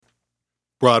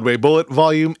Broadway Bullet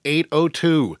Volume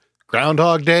 802,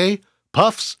 Groundhog Day,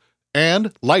 Puffs,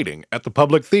 and Lighting at the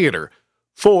Public Theater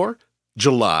for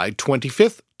July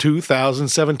 25th,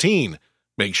 2017.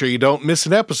 Make sure you don't miss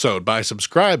an episode by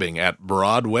subscribing at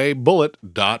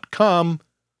BroadwayBullet.com.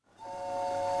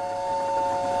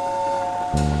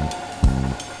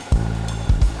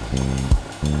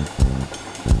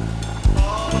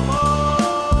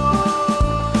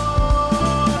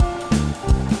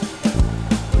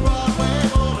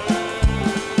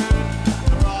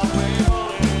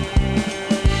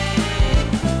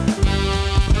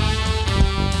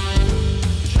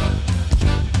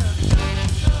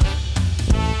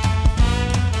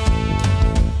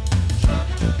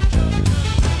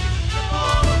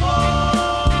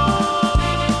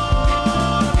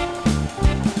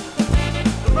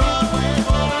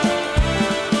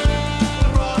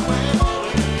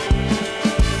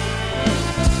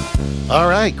 All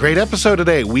right, great episode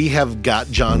today. We have got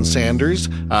John Sanders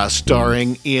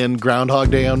starring in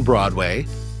Groundhog Day on Broadway.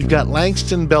 We've got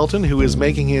Langston Belton, who is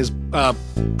making his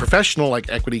professional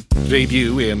equity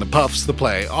debut in Puffs, the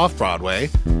play, off-Broadway.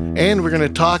 And we're going to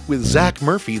talk with Zach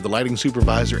Murphy, the lighting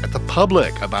supervisor at the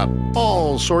Public, about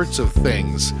all sorts of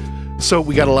things. So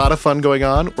we got a lot of fun going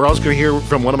on. We're also going to hear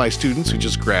from one of my students who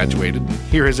just graduated,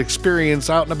 hear his experience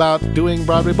out and about doing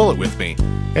Broadway Bullet with me,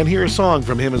 and hear a song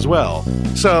from him as well.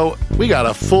 So we got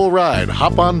a full ride.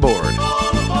 Hop on board.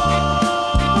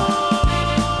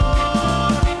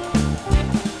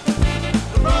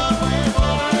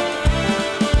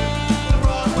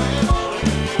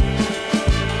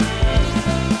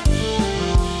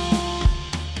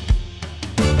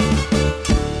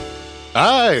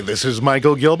 Hi, this is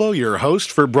Michael Gilbo, your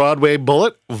host for Broadway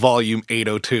Bullet, Volume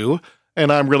 802,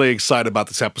 and I'm really excited about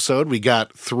this episode. We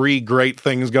got three great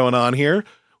things going on here.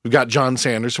 We've got John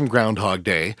Sanders from Groundhog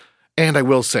Day, and I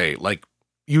will say,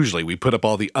 usually we put up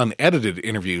all the unedited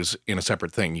interviews in a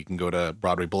separate thing. You can go to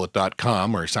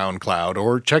BroadwayBullet.com or SoundCloud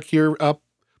or check your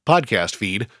podcast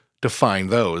feed to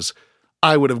find those.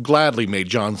 I would have gladly made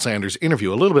John Sanders'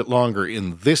 interview a little bit longer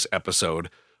in this episode,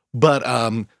 but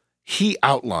he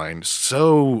outlined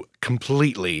so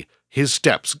completely his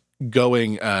steps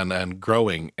going and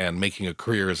growing and making a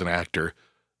career as an actor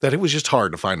that it was just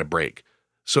hard to find a break.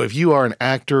 So if you are an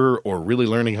actor or really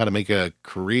learning how to make a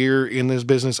career in this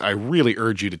business, I really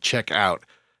urge you to check out,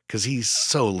 because he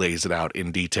so lays it out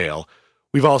in detail.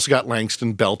 We've also got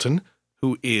Langston Belton,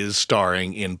 who is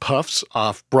starring in Puffs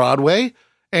off Broadway,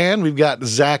 and we've got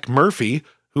Zach Murphy,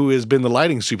 who has been the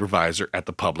lighting supervisor at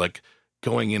the Public,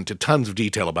 going into tons of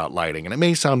detail about lighting. And it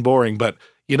may sound boring, but,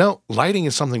 lighting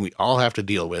is something we all have to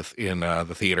deal with in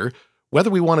the theater.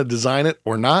 Whether we want to design it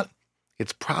or not,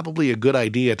 it's probably a good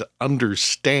idea to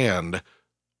understand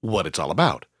what it's all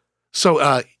about.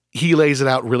 So he lays it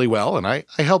out really well, and I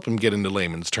help him get into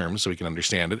layman's terms so he can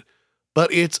understand it.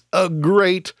 But it's a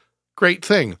great, great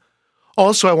thing.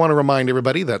 Also, I want to remind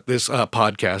everybody that this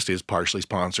podcast is partially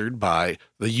sponsored by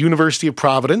the University of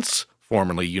Providence,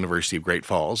 formerly University of Great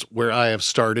Falls, where I have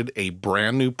started a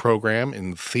brand new program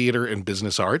in theater and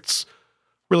business arts.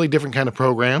 Really different kind of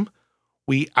program.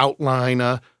 We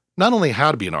outline not only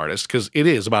how to be an artist, because it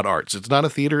is about arts. It's not a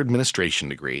theater administration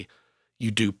degree. You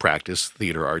do practice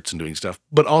theater arts and doing stuff,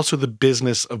 but also the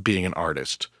business of being an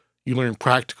artist. You learn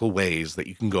practical ways that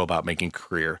you can go about making a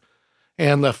career.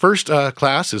 And the first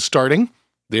class is starting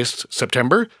this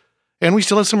September, and we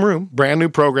still have some room. Brand new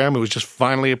program. It was just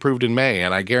finally approved in May,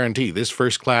 and I guarantee this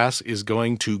first class is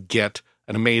going to get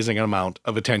an amazing amount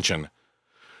of attention.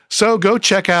 So go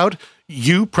check out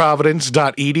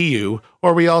uprovidence.edu,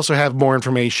 or we also have more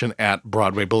information at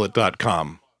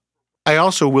BroadwayBullet.com. I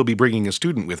also will be bringing a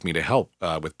student with me to help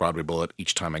with Broadway Bullet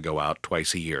each time I go out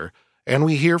twice a year. And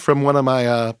we hear from one of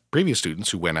my previous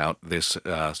students who went out this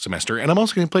semester. And I'm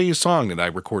also going to play you a song that I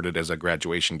recorded as a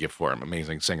graduation gift for him,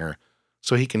 amazing singer,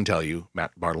 so he can tell you,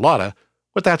 Matt Bartolotta,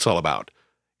 what that's all about.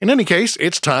 In any case,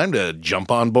 it's time to jump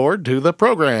on board to the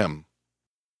program.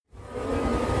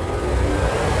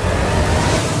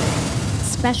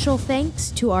 Special thanks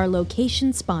to our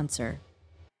location sponsor.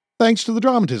 Thanks to the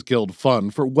Dramatists Guild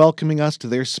Fund for welcoming us to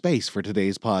their space for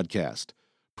today's podcast.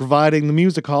 Providing the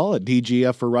music hall at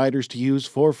DGF for writers to use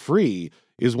for free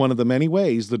is one of the many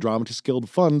ways the Dramatists Guild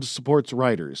Fund supports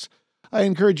writers. I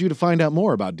encourage you to find out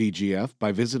more about DGF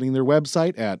by visiting their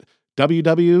website at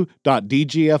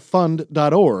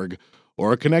www.dgffund.org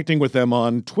or connecting with them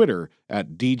on Twitter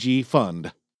at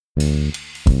DGFund.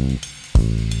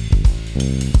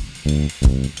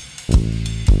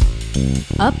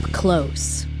 Up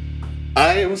Close.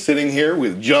 I am sitting here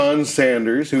with John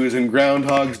Sanders, who is in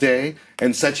Groundhog's Day,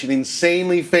 and such an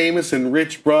insanely famous and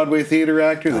rich Broadway theater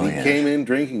actor that he came in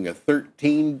drinking a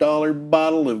 $13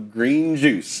 bottle of green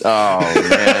juice. Oh,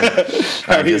 man.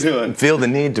 How are you doing? Feel the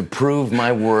need to prove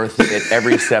my worth at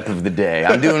every step of the day.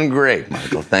 I'm doing great,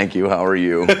 Michael. Thank you. How are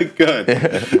you? Good.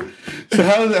 So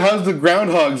how's the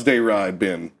Groundhog's Day ride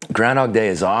been? Groundhog Day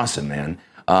is awesome, man.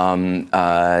 We're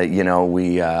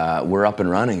up and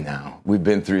running now. We've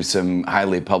been through some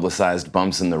highly publicized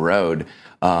bumps in the road,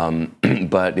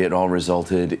 but it all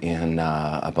resulted in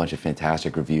a bunch of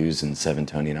fantastic reviews and 7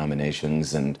 Tony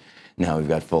nominations, and now we've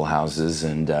got full houses,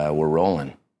 and we're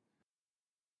rolling.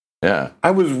 Yeah.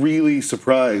 I was really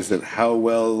surprised at how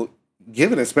well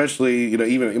given, especially,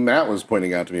 even Matt was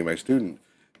pointing out to me, my student,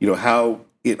 how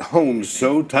it honed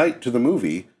so tight to the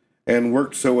movie and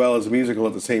worked so well as a musical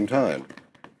at the same time.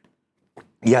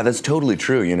 Yeah, that's totally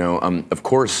true. Of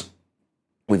course,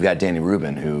 we've got Danny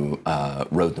Rubin, who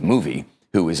wrote the movie,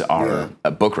 who is our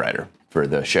book writer for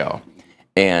the show.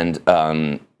 And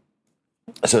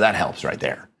so that helps right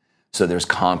there. So there's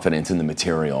confidence in the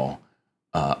material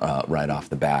right off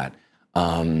the bat.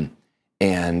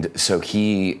 And so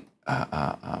he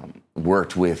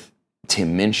worked with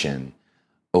Tim Minchin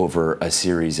over a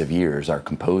series of years, our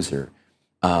composer,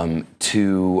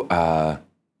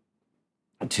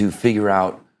 to figure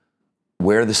out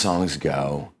where the songs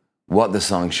go, what the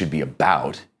song should be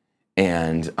about,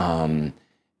 and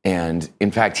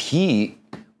in fact, he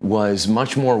was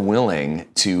much more willing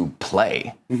to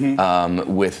play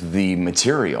with the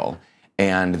material,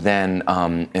 and then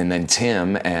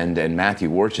Tim and Matthew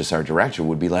Warchus, our director,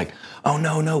 would be like, "Oh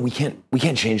no, we can't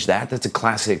change that. That's a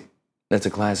classic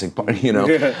part,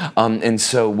 Yeah. And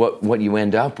so what you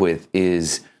end up with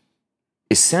is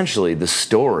essentially the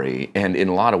story, and in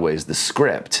a lot of ways the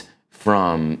script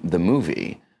from the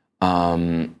movie,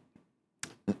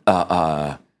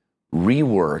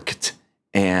 reworked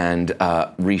and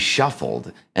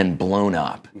reshuffled and blown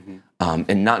up,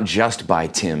 and not just by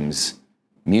Tim's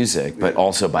music, but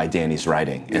also by Danny's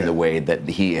writing and the way that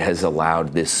he has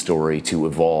allowed this story to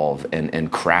evolve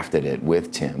and crafted it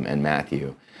with Tim and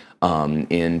Matthew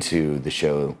into the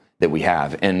show that we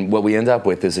have. And what we end up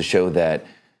with is a show that,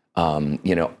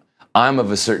 I'm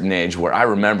of a certain age where I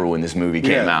remember when this movie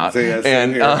came out,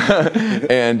 and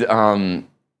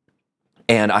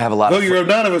I have a lot. Though you're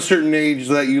not of a certain age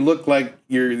that you look like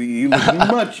you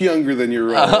look much younger than your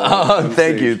role.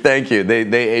 Thank you.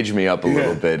 They age me up a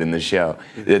little bit in the show.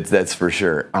 That's for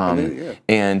sure. But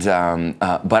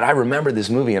I remember this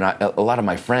movie, and a lot of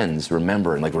my friends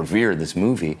remember and revere this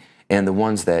movie, and the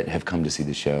ones that have come to see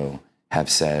the show have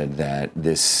said that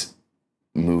this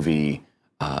movie.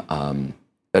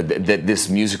 That this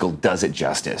musical does it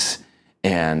justice,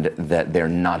 and that they're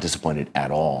not disappointed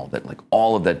at all. That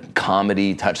all of the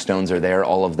comedy touchstones are there,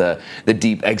 all of the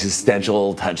deep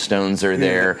existential touchstones are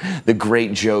there, the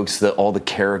great jokes, all the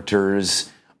characters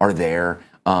are there,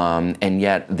 and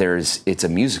yet it's a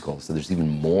musical, so there's even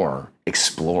more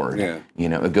explored.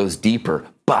 It goes deeper,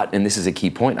 but, and this is a key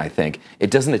point, I think,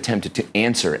 it doesn't attempt to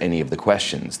answer any of the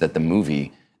questions that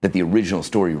that the original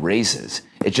story raises.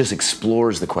 It just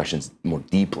explores the questions more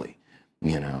deeply,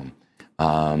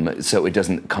 so it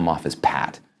doesn't come off as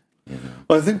pat.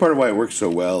 Well, I think part of why it works so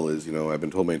well is, I've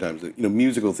been told many times that,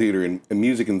 musical theater and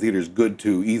music in theater is good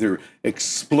to either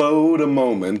explode a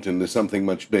moment into something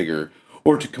much bigger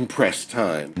or to compress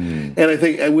time. And I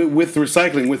think with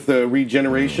recycling, with the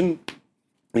regeneration,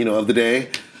 of the day,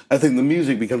 I think the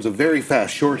music becomes a very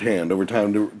fast shorthand over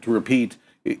time to repeat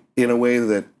in a way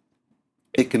that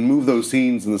it can move those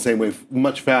scenes in the same way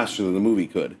much faster than the movie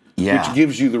could, which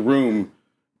gives you the room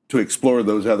to explore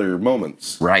those other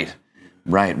moments. Right,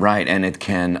 and it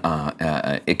can up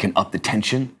the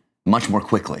tension much more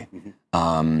quickly,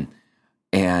 and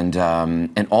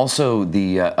also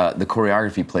the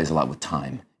choreography plays a lot with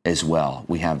time as well.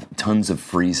 We have tons of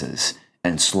freezes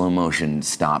and slow motion,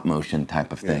 stop motion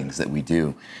type of things that we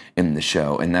do in the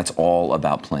show, and that's all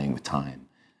about playing with time.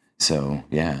 So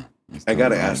I got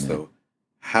to ask though.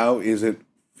 How is it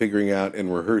figuring out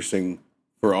and rehearsing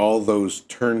for all those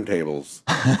turntables?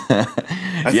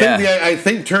 I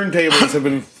think turntables have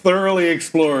been thoroughly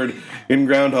explored in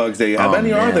Groundhog's Day. How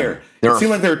many are there? It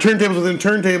seems like there are turntables within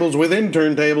turntables within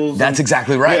turntables. That's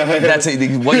exactly right.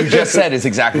 What you just said is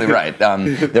exactly right.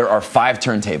 There are 5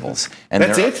 turntables. And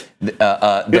that's it?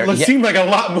 It seemed like a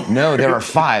lot more. No, there are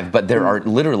 5, but there are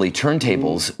literally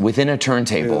turntables within a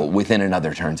turntable within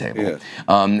another turntable.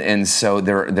 And so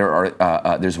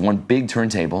there's one big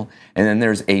turntable, and then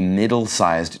there's a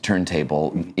middle-sized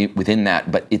turntable within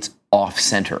that, but it's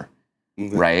off-center,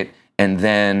 right? And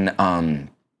then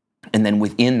And then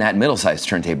within that middle-sized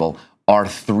turntable are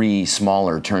 3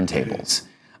 smaller turntables.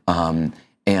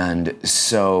 And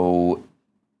so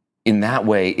in that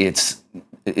way, it's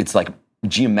like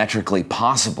geometrically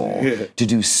possible to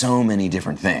do so many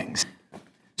different things.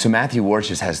 So Matthew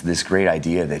Warchus has this great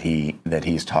idea that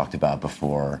he's talked about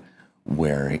before,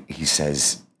 where he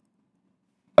says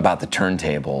about the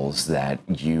turntables that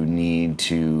you need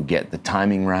to get the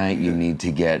timing right, you need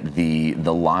to get the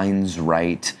lines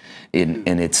right, and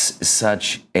it's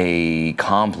such a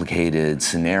complicated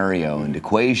scenario and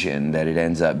equation that it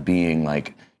ends up being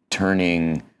like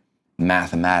turning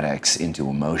mathematics into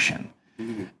emotion.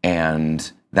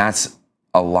 And that's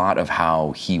a lot of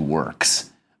how he works,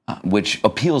 which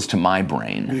appeals to my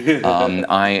brain.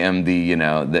 I am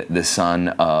the son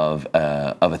of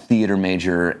a theater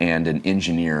major and an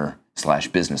engineer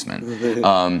 /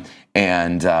 businessman,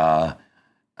 and I'm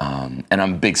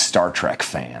a big Star Trek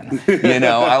fan.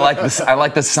 I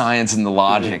like the science and the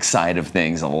logic side of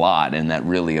things a lot, and that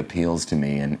really appeals to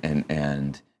me.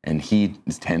 And he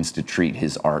tends to treat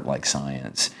his art like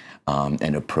science.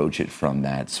 And approach it from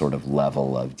that sort of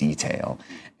level of detail,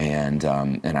 and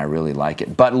I really like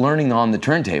it. But learning on the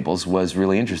turntables was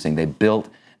really interesting. They built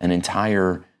an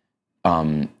entire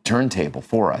turntable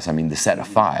for us. I mean, the set of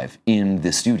 5 in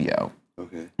the studio,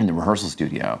 in the rehearsal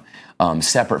studio,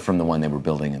 separate from the one they were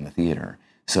building in the theater.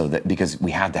 So that because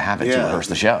we had to have it to rehearse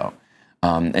the show.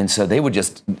 And so they would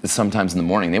just, sometimes in the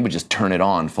morning, they would just turn it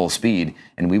on full speed,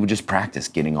 and we would just practice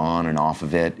getting on and off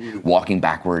of it, walking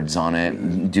backwards on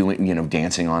it, doing,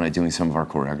 dancing on it, doing some of our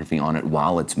choreography on it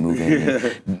while it's moving.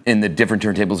 And the different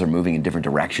turntables are moving in different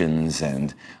directions.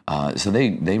 And so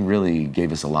they really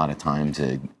gave us a lot of time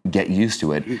to get used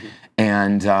to it.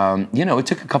 And, it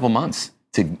took a couple months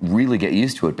to really get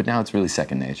used to it, but now it's really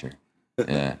second nature.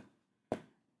 Yeah.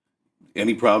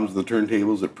 Any problems with the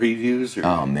turntables at previews? Or?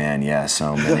 Oh man, yeah,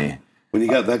 so many. When you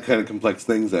got that kind of complex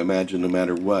things, I imagine no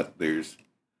matter what, there's.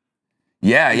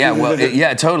 Yeah, well,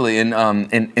 totally. And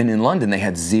in London, they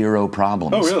had 0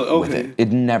 problems with it.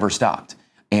 It never stopped.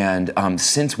 And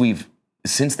since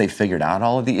they figured out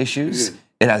all of the issues,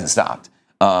 it hasn't stopped.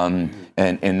 And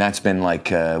that's been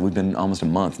like we've been almost a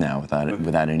month now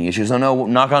without any issues. Oh no,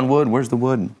 knock on wood. Where's the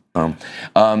wood?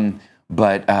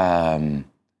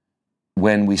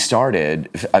 When we started,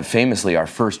 famously, our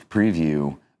first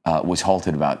preview was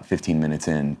halted about 15 minutes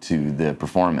into the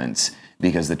performance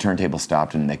because the turntable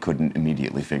stopped and they couldn't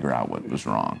immediately figure out what was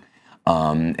wrong.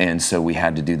 And so we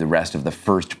had to do the rest of the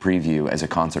first preview as a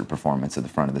concert performance at the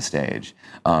front of the stage,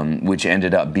 which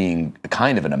ended up being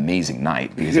kind of an amazing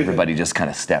night because everybody just kind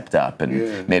of stepped up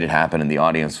and made it happen. And the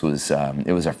audience was,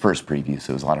 it was our first preview,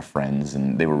 so it was a lot of friends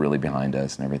and they were really behind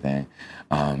us and everything.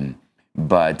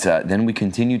 But then we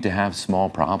continued to have small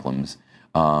problems,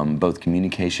 both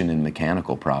communication and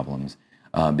mechanical problems,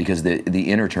 because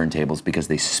the inner turntables, because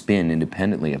they spin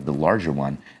independently of the larger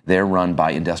one, they're run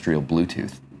by industrial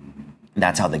Bluetooth.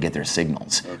 That's how they get their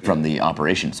signals from the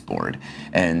operations board.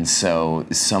 And so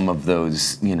some of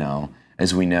those,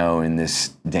 as we know in this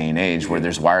day and age where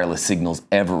there's wireless signals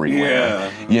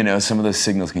everywhere, some of those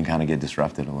signals can kind of get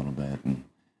disrupted a little bit.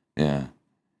 And,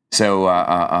 so,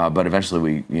 but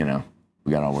eventually we got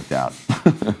it all worked out.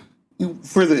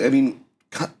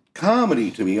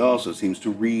 Comedy to me also seems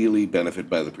to really benefit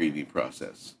by the preview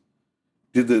process.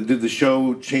 Did the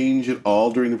show change at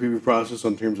all during the preview process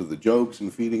in terms of the jokes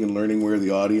and feeding and learning where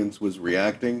the audience was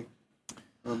reacting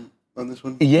on this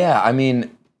one? Yeah,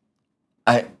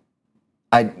 I'd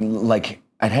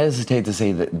hesitate to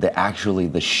say that actually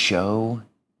the show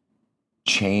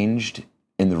changed.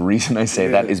 And the reason I say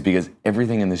that is because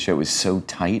everything in the show is so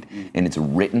tight and it's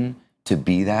written to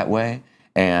be that way.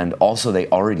 And also they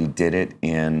already did it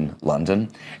in London.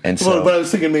 And so, but I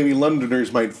was thinking maybe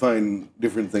Londoners might find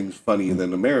different things funny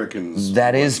than Americans.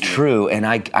 That is true. And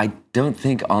I don't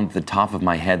think on the top of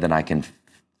my head that I can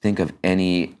think of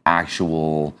any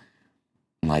actual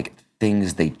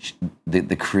things the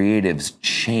creatives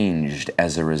changed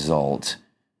as a result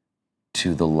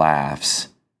to the laughs.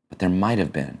 But there might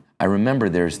have been. I remember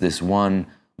there's this one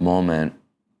moment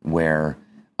where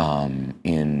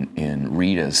in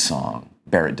Rita's song,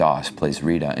 Barrett Doss plays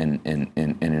Rita, and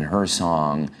in her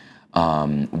song,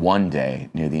 One Day,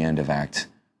 near the end of Act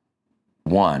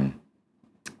 1,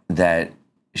 that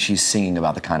she's singing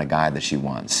about the kind of guy that she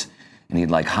wants. And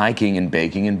he'd like hiking and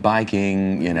baking and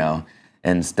biking,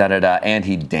 and da-da-da, and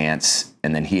he'd dance,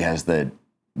 and then he has the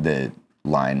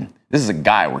line, this is a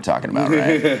guy we're talking about,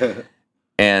 right?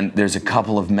 And there's a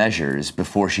couple of measures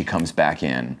before she comes back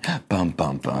in, bum,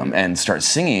 bum, bum, and starts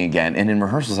singing again. And in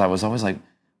rehearsals, I was always like,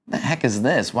 the heck is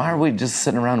this? Why are we just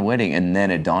sitting around waiting? And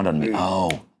then it dawned on me,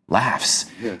 laughs.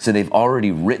 So they've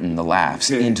already written the laughs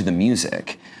into the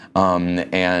music.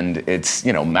 And it's,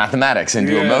 mathematics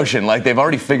into emotion. Like, they've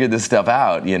already figured this stuff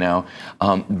out,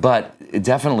 But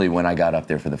definitely when I got up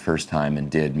there for the first time and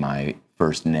did my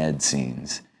first Ned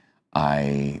scenes,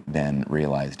 I then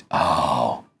realized,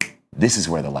 this is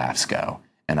where the laughs go.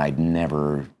 And I'd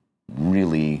never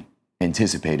really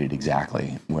anticipated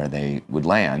exactly where they would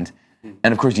land.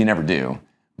 And of course, you never do.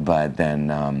 But then,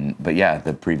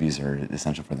 the previews are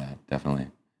essential for that, definitely.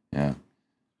 Yeah.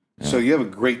 So you have a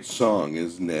great song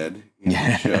as Ned in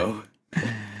the show.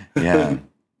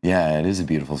 Yeah, it is a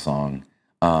beautiful song.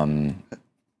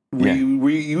 Were you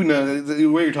the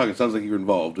way you're talking, it sounds like you're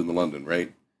involved in the London,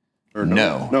 right? Or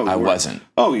no, I wasn't.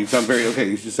 Oh, you sound very, okay,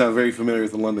 you just sound very familiar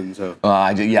with the London, so.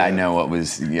 I know what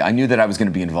was, I knew that I was going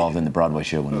to be involved in the Broadway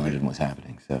show when London was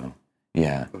happening, so,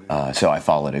 so I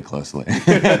followed it closely.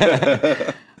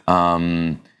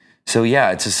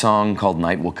 It's a song called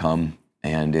Night Will Come,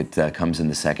 and it comes in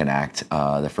the second act.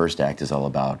 The first act is all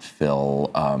about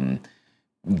Phil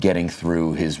getting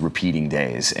through his repeating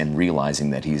days and realizing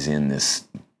that he's in this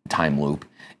time loop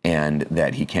and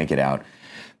that he can't get out,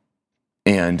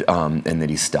 and that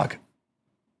he's stuck.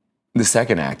 The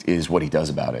second act is what he does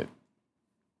about it.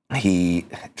 He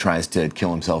tries to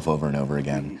kill himself over and over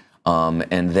again.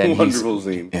 And then wonderful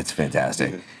scene. It's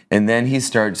fantastic. And then he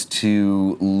starts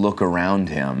to look around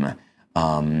him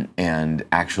and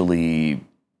actually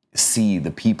see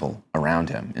the people around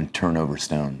him and turn over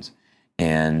stones.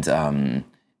 And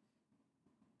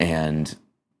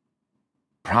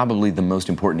probably the most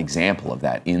important example of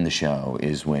that in the show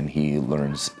is when he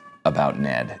learns about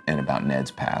Ned and about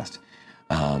Ned's past,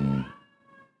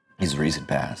 his recent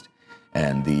past,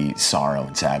 and the sorrow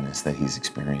and sadness that he's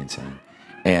experiencing.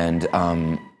 And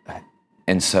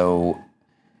so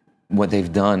what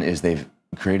they've done is they've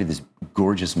created this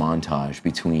gorgeous montage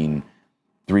between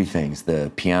three things: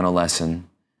 the piano lesson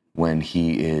when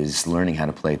he is learning how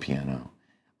to play piano,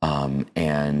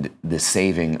 and the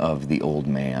saving of the old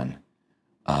man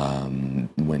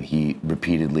when he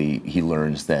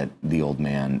learns that the old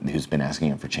man who's been asking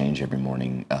him for change every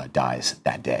morning dies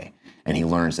that day. And he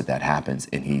learns that happens,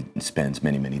 and he spends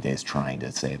many, many days trying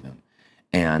to save him.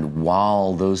 And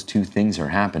while those two things are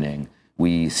happening,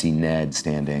 we see Ned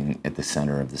standing at the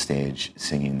center of the stage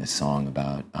singing this song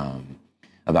about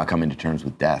coming to terms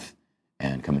with death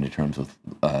and coming to terms with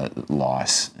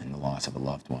loss and the loss of a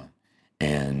loved one.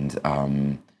 And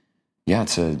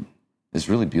it's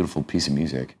really beautiful piece of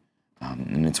music,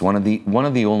 and it's one of the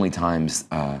only times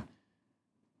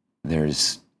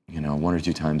there's one or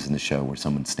two times in the show where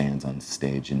someone stands on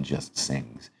stage and just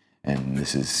sings, and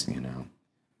this is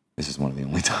one of the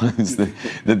only times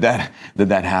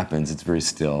that happens. It's very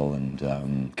still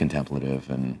and contemplative,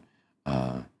 and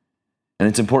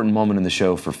it's an important moment in the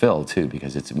show for Phil too,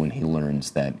 because it's when he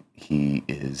learns that he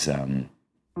is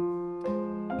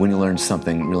when he learns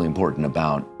something really important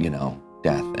about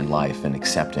death and life and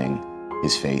accepting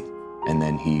his fate, and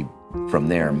then he from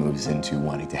there moves into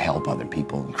wanting to help other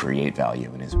people and create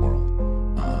value in his world,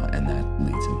 and that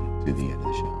leads him to the end of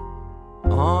the show.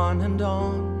 On and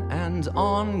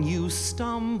on you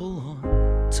stumble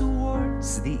on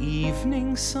towards the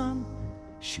evening sun.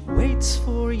 She waits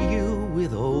for you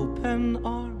with open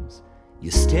arms.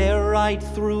 You stare right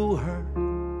through her.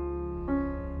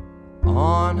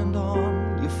 On and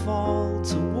on you fall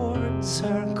towards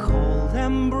her. Cold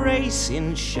embrace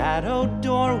in shadowed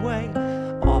doorway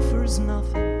offers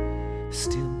nothing.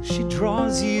 Still she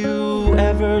draws you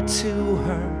ever to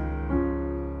her.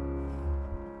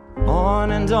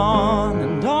 On and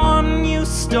on you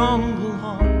stumble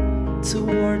on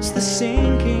towards the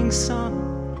sinking sun.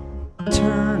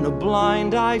 Turn a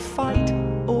blind eye, fight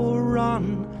or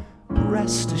run.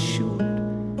 Rest assured,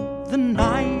 the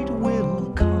night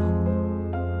will come.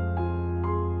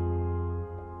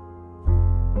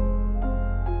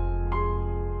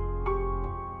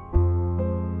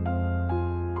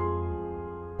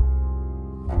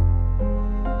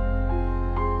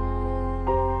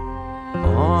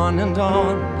 On and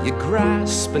on you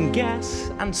grasp and guess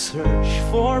and search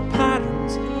for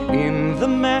patterns in the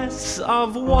mess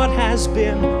of what has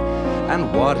been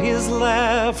and what is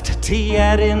left to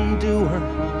yet endure.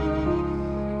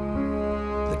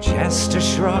 The jester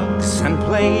shrugs and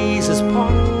plays his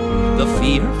part. The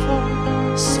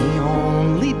fearful see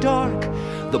only dark.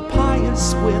 The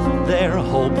pious with their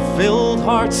hope-filled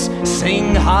hearts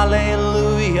sing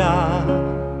hallelujah.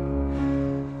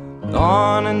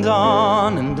 On and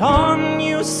on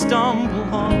you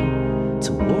stumble on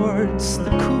towards the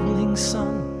cooling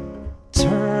sun.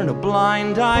 Turn a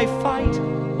blind eye, fight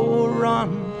or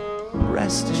run.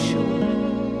 Rest assured,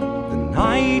 the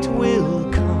night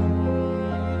will come.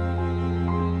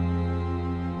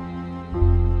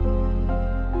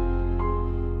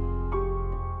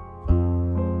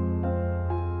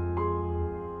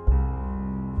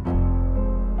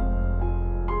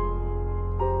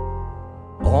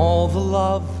 the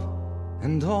love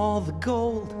and all the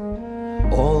gold,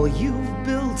 all you've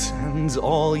built and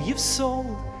all you've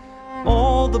sold,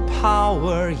 all the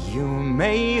power you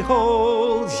may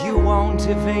hold, you won't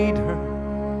evade her.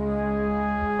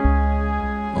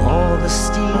 All the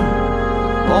steam,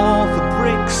 all the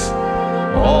bricks,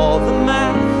 all the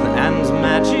math and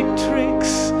magic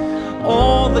tricks,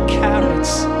 all the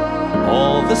carrots,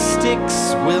 all the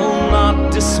sticks will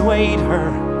not dissuade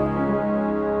her.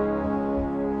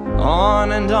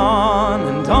 On and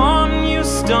on you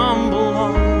stumble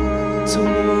on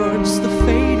towards the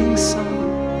fading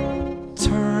sun.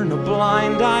 Turn a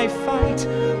blind eye, fight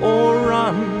or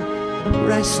run.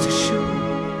 Rest assured,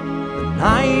 the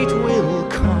night will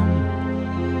come.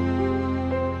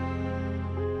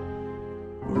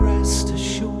 Rest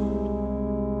assured,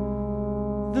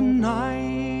 the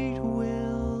night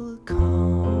will come.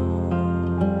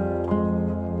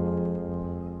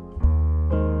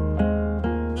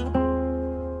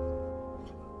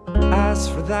 As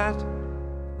for that,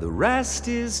 the rest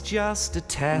is just a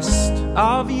test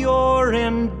of your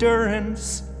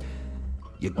endurance.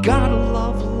 You gotta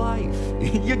love life,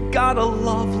 you gotta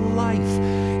love life,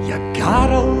 you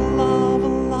gotta love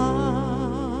life.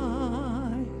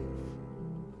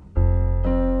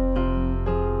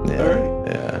 Yeah. All right.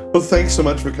 Yeah. Well, thanks so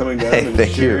much for coming down Hey, and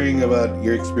thank you. sharing about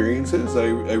your experiences. I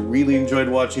really enjoyed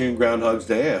watching you in Groundhog's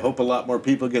Day. I hope a lot more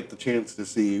people get the chance to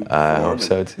see you I perform hope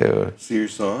so and too. see your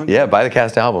song. Yeah, buy the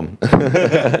Cast album.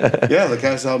 Yeah, the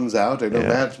Cast album's out. I know Yeah.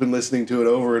 Matt's been listening to it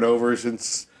over and over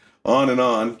since On and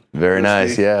On. Very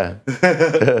nice, yeah.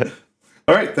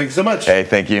 All right, thanks so much. Hey,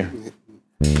 thank you.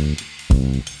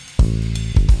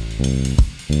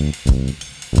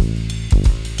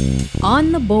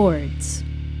 On the boards.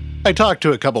 I talked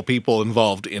to a couple people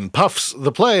involved in Puffs,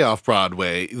 the play off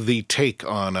Broadway, the take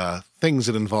on things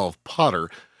that involve Potter.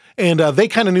 And they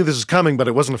kind of knew this was coming, but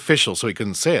it wasn't official, so he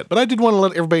couldn't say it. But I did want to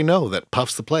let everybody know that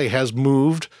Puffs the play has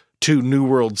moved to New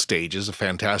World Stages, a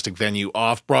fantastic venue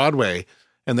off Broadway,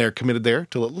 and they're committed there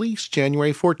till at least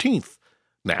January 14th.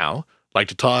 Now, I'd like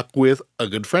to talk with a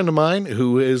good friend of mine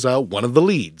who is one of the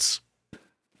leads.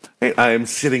 Hey, I'm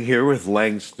sitting here with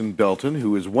Langston Belton,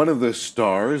 who is one of the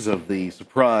stars of the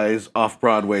surprise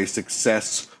off-Broadway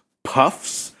success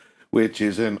Puffs, which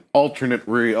is an alternate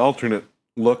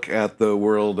look at the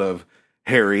world of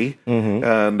Harry,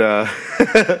 and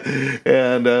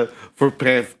for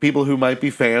people who might be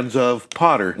fans of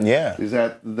Potter. Yeah.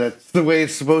 That's the way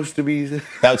it's supposed to be?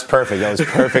 That was perfect. That was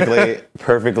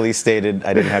perfectly stated.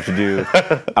 I didn't have to do.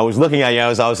 I was looking at you. I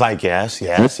was like, yes.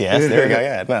 There we go.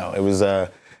 Yeah. No, it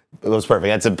was perfect.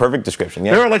 That's a perfect description.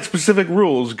 Yeah. There are like specific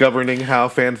rules governing how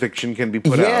fan fiction can be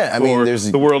put out for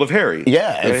the world of Harry.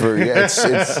 Yeah, right?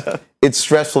 it's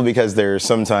stressful because there's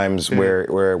sometimes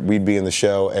where we'd be in the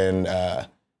show and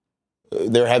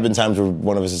there have been times where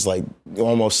one of us is like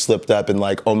almost slipped up and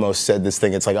like almost said this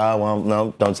thing. It's like, oh well,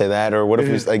 no, don't say that. Or what if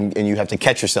it's like, and you have to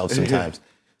catch yourself sometimes.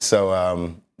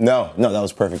 So no, that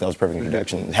was perfect. That was a perfect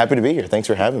introduction. Happy to be here. Thanks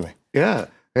for having me. Yeah.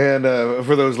 And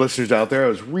for those listeners out there, I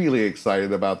was really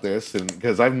excited about this, and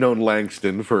because I've known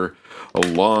Langston for a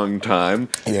long time.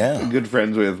 Yeah. Good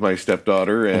friends with my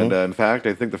stepdaughter, and in fact,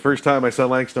 I think the first time I saw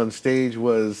Langston on stage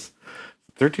was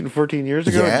 13, 14 years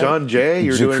ago at John Jay.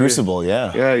 You were doing Crucible,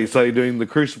 yeah. Yeah, you saw you doing the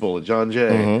Crucible at John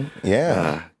Jay.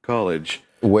 Yeah. College.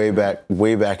 Way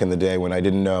back in the day when I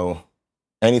didn't know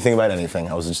anything about anything.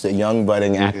 I was just a young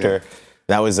budding actor.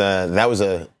 That was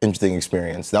a interesting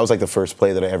experience. That was like the first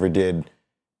play that I ever did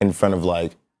in front of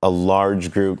like a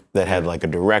large group that had like a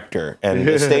director and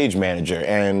a stage manager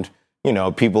and, you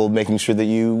know, people making sure that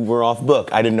you were off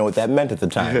book. I didn't know what that meant at the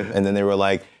time. And then they were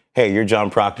like, hey, you're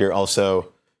John Proctor.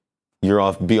 Also, be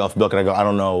off book. And I go, I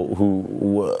don't know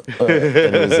who. But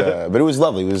it was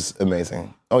lovely. It was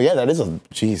amazing. Oh yeah, that is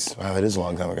that is a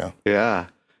long time ago. Yeah.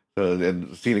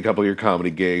 And seen a couple of your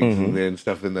comedy gigs and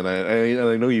stuff. And then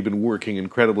I know you've been working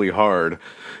incredibly hard,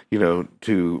 you know,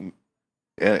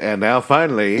 and now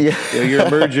finally you're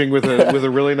emerging with a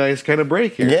really nice kind of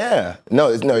break here. Yeah. No,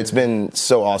 it's been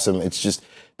so awesome. It's just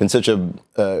been such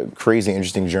a crazy,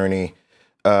 interesting journey.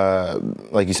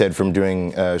 Like you said, from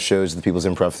doing shows at the People's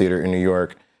Improv Theater in New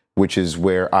York, which is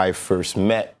where I first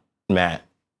met Matt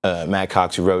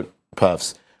Cox, who wrote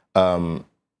Puffs. So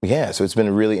it's been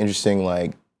a really interesting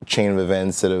like chain of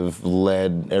events that have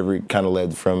led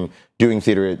from doing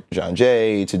theater at John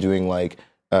Jay to doing like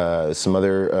some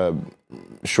other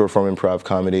short form improv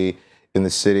comedy in the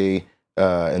city,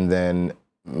 and then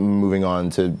moving on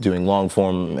to doing long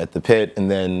form at the Pit,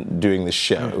 and then doing this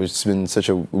show. It's been such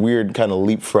a weird kind of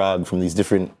leapfrog from these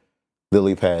different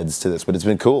lily pads to this, but it's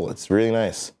been cool. It's really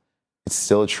nice. It's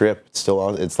still a trip.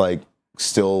 It's like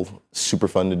still super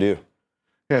fun to do.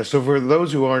 Yeah. So for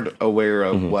those who aren't aware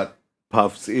of what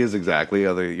Puffs is exactly,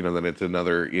 then it's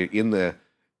another in the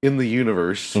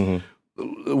universe.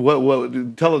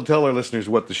 What tell our listeners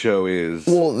what the show is.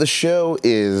 Well, the show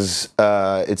is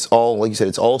it's all, like you said,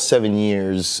 it's all 7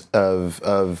 years of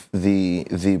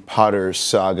the Potter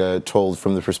saga told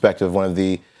from the perspective of one of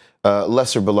the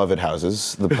lesser beloved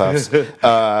houses, the Puffs,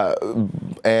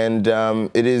 and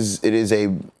it is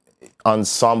a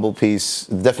ensemble piece.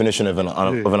 The definition of an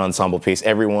ensemble piece.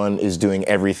 Everyone is doing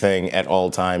everything at all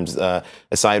times,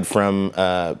 aside from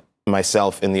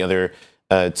myself and the other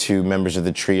two members of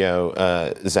the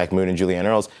trio, Zach Moon and Julianne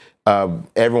Earls.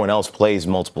 Everyone else plays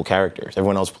multiple characters.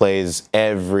 Everyone else plays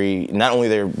not only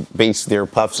their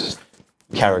Puffs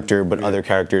character, but other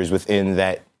characters within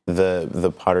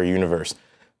the Potter universe.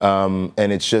 And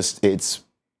it's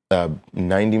a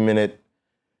 90-minute,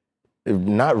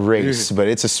 not race, but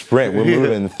it's a sprint. We're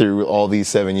moving through all these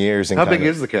 7 years. And how big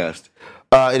is the cast?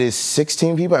 It is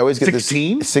 16 people. I always get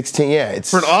 16? 16, yeah.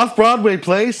 It's for an off-Broadway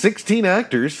play, 16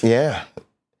 actors. Yeah.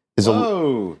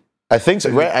 Whoa. I think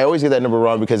so. Right? I always get that number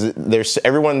wrong because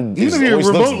everyone even always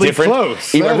looks different.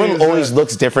 Close. Everyone always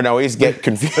looks different. I always get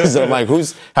confused. I'm like,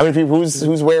 how many people,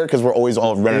 who's where? Because we're always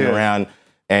all running around,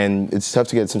 and it's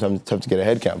sometimes tough to get a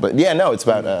head count. But yeah, no, it's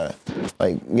about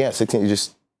 16. You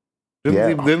just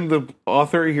Didn't the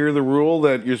author hear the rule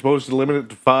that you're supposed to limit it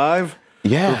to 5?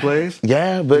 Yeah. For plays?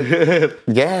 Yeah, but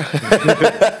yeah.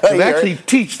 They actually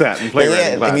teach that in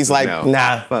playwriting classes and he's like,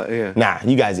 now. nah,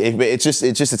 you guys. It's just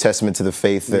a testament to the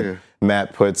faith that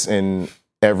Matt puts in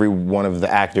every one of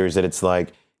the actors. That it's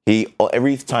like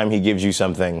every time he gives you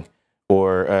something,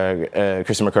 or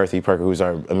Kristen McCarthy Parker, who's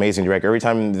our amazing director, every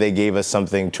time they gave us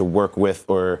something to work with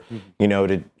or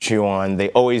to chew on, they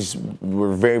always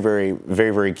were very, very,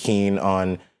 very, very keen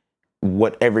on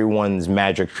what everyone's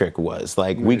magic trick was.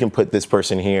 Like, we can put this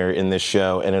person here in this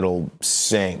show and it'll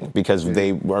sing, because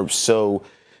they are so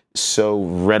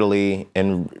ready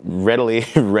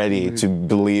to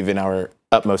believe in our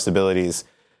utmost abilities.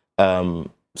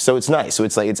 So it's nice. So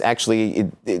it's like, it's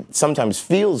actually, it sometimes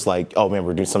feels like, oh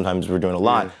man, sometimes we're doing a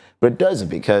lot, but it doesn't,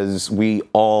 because we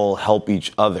all help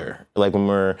each other. Like, when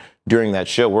we're during that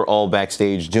show, we're all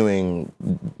backstage doing,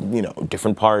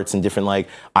 different parts and different, like,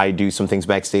 I do some things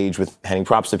backstage with handing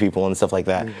props to people and stuff like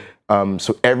that.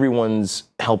 So everyone's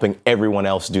helping everyone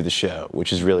else do the show,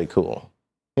 which is really cool.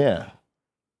 Yeah.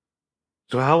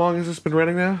 So how long has this been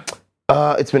running now?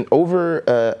 It's been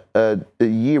over a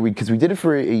year, because we did it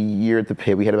for a year at the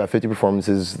Pit. We had about 50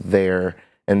 performances there,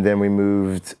 and then we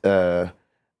moved to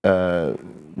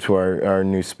our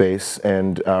new space,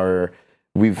 and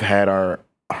we've had our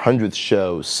 100th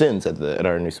show since at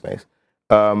our new space.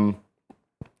 But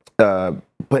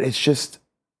it's just,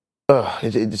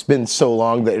 it's been so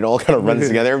long that it all kind of runs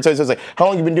together. Every time it's like, how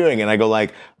long have you been doing it? And I go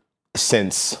like,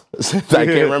 since I can't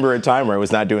remember a time where I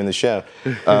was not doing the show.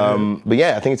 But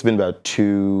yeah, I think it's been about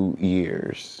 2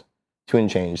 years, 2 and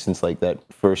change, since like that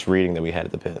first reading that we had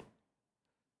at the Pit.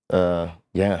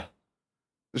 Yeah.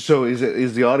 So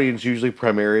is the audience usually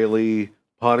primarily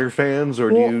Potter fans, or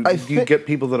do you get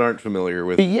people that aren't familiar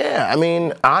with it? Yeah, I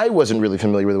mean, I wasn't really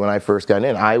familiar with it when I first got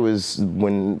in.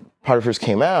 When Potter first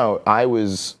came out, I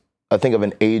think of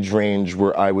an age range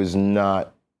where I was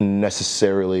not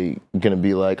necessarily going to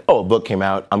be like, oh, a book came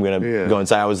out, I'm going to go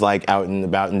inside. I was like out and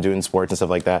about and doing sports and stuff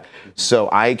like that. So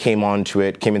I came into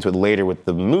it later with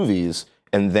the movies,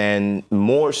 and then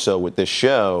more so with this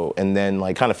show, and then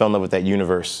like kind of fell in love with that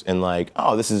universe, and like,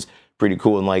 oh, this is pretty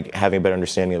cool, and like having a better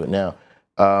understanding of it now.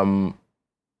 I'm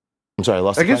sorry, I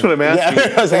lost. I guess what I'm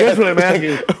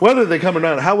asking, whether they come or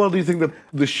not, how well do you think that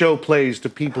the show plays to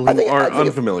people who aren't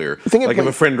unfamiliar? Like if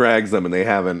a friend drags them and they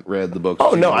haven't read the book.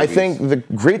 Oh no, I think the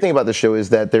great thing about the show is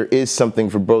that there is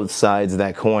something for both sides of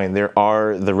that coin. There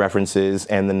are the references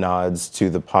and the nods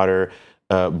to the Potter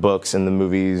books and the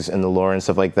movies and the lore and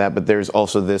stuff like that, but there's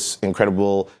also this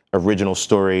incredible original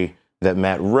story that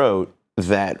Matt wrote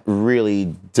that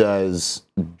really does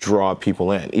draw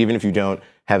people in, even if you don't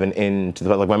have an in to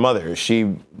the, like my mother,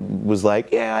 she was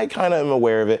like, yeah, I kind of am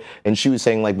aware of it, and she was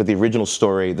saying like, but the original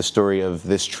story, the story of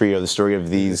this trio, the story of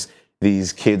these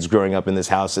kids growing up in this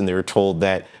house, and they were told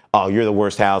that, oh, you're the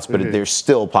worst house, but they're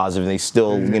still positive, and they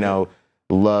still,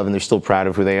 love, and they're still proud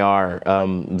of who they are.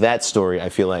 That story, I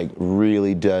feel like,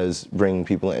 really does bring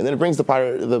people in, and then it brings the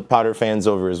Potter fans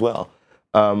over as well.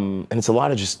 And it's a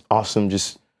lot of just awesome,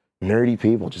 just nerdy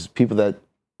people, just people that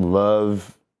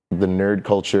love the nerd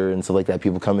culture and stuff like that.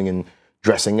 People coming and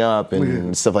dressing up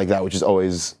and stuff like that, which is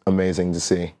always amazing to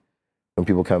see when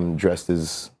people come dressed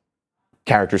as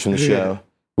characters from the show,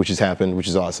 which has happened, which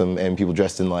is awesome, and people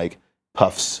dressed in like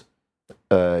Puffs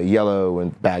yellow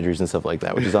and badgers and stuff like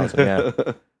that, which is awesome. Yeah.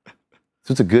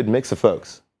 So it's a good mix of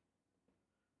folks.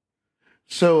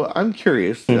 So I'm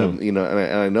curious, you know, and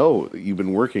I know you've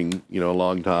been working, you know, a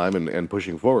long time and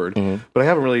pushing forward, but I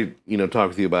haven't really, you know, talked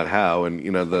with you about how. And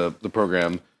you know, the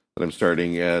program that I'm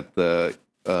starting at the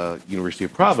University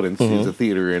of Providence is a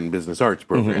theater and business arts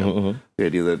program. The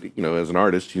idea that, you know, as an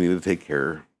artist, you need to take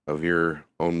care of your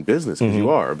own business because you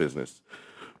are a business.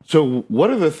 So what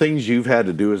are the things you've had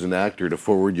to do as an actor to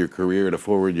forward your career, to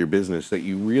forward your business that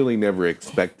you really never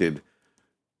expected?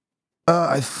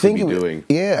 I think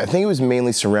I think it was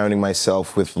mainly surrounding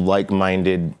myself with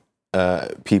like-minded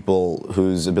people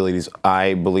whose abilities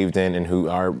I believed in and who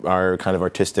are kind of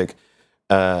artistic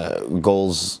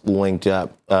goals linked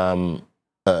up.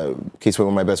 Case one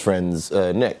of my best friends,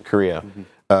 Nick Correa,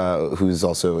 who's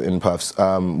also in Puffs.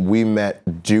 We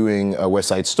met doing a West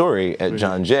Side Story at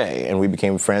John Jay, and we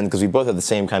became friends because we both had the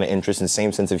same kind of interest and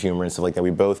same sense of humor and stuff like that.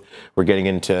 We both were getting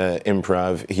into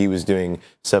improv. He was doing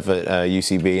stuff at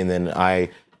UCB, and then I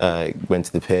went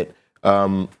to the Pit.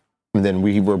 And then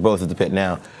we were both at the Pit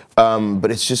now.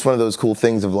 But it's just one of those cool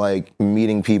things of like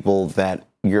meeting people that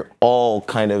you're all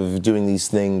kind of doing these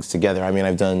things together. I mean,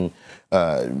 I've done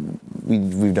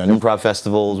we've done improv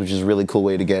festivals, which is a really cool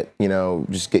way to get, you know,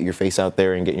 just get your face out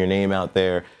there and get your name out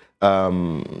there.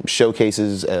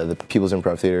 Showcases, the People's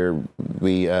Improv Theater,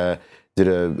 we did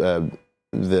the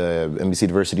NBC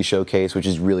Diversity Showcase, which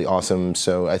is really awesome.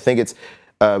 So I think it's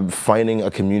finding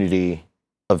a community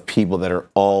of people that are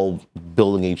all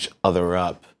building each other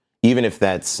up, even if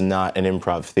that's not an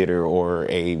improv theater or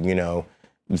a, you know,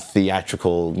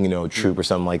 theatrical, you know, troupe or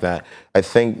something like that. I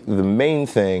think the main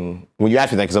thing, when you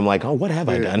ask me that, because I'm like, oh, what have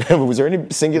I done? Was there any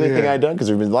singular thing I'd done? Because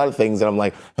there's been a lot of things that I'm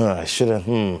like, I should have,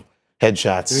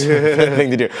 headshots,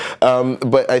 thing to do.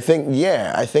 But I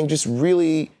think just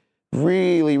really,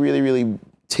 really, really, really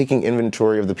taking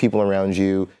inventory of the people around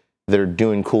you that are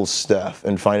doing cool stuff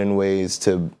and finding ways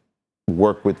to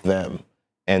work with them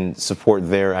and support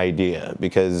their idea,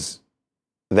 because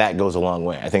that goes a long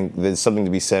way. I think there's something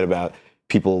to be said about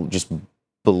people just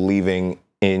believing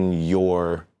in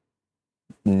yourness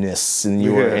and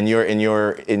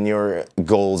your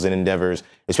goals and endeavors,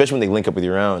 especially when they link up with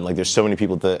your own. Like, there's so many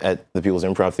people at the People's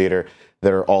Improv Theater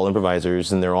that are all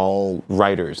improvisers, and they're all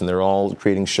writers, and they're all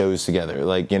creating shows together.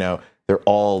 Like, you know, they're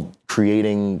all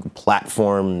creating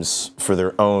platforms for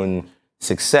their own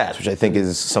success, which I think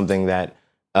is something that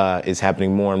is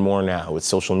happening more and more now with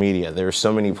social media. There are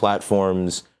so many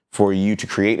platforms for you to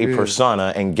create a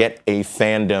persona and get a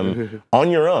fandom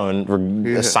on your own,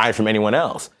 aside from anyone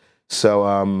else.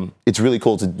 So it's really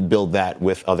cool to build that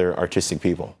with other artistic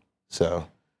people. So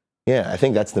yeah, I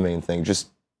think that's the main thing, just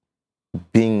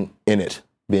being in it,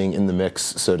 being in the mix,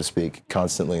 so to speak,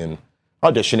 constantly, and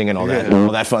auditioning and all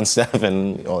that fun stuff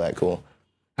and all that cool.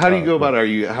 How do you go about it?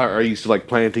 Are you still like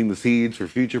planting the seeds for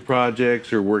future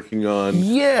projects, or working on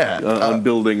on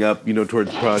building up, you know,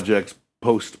 towards projects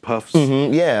post Puffs?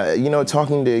 Yeah, you know,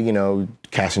 talking to, you know,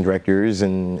 casting directors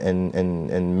and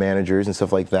managers and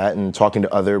stuff like that, and talking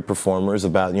to other performers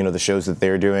about, you know, the shows that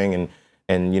they're doing,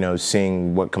 and you know,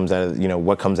 seeing what comes out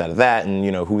of that, and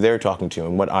you know, who they're talking to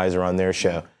and what eyes are on their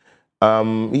show.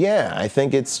 Yeah, I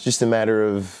think it's just a matter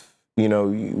of, you know,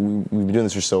 we've been doing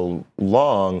this for so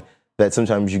long that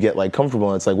sometimes you get like comfortable,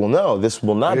 and it's like, well, no, this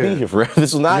will not be here forever.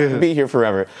 This will not be here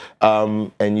forever.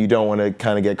 And you don't want to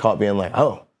kind of get caught being like,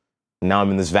 oh, now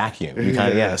I'm in this vacuum. You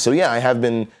kind of, So yeah, I have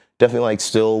been definitely like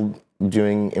still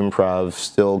doing improv,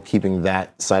 still keeping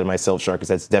that side of myself sharp, because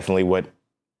that's definitely what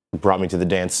brought me to the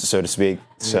dance, so to speak.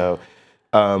 So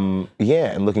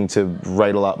yeah, and looking to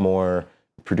write a lot more,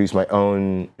 produce my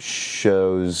own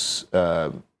shows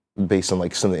based on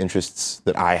like some of the interests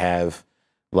that I have.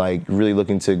 Like really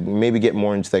looking to maybe get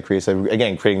more into that creative side.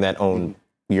 Again, creating that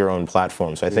your own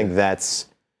platform. So I think that's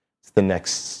the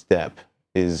next step,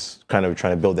 is kind of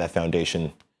trying to build that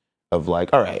foundation of like,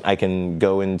 all right, I can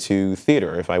go into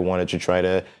theater if I wanted to try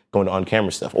to go into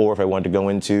on-camera stuff, or if I wanted to go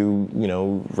into, you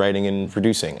know, writing and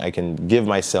producing. I can give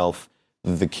myself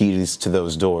the keys to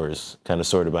those doors, kind of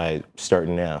sort of by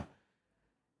starting now.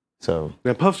 So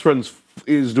now Puffs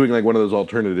is doing like one of those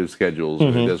alternative schedules.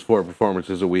 It does 4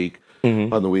 performances a week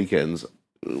on the weekends.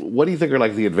 What do you think are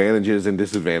like the advantages and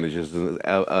disadvantages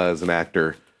as an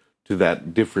actor to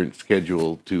that different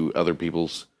schedule to other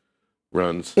people's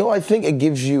runs? You know, I think it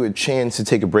gives you a chance to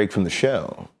take a break from the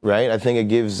show, right? I think it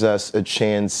gives us a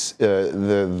chance.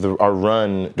 Our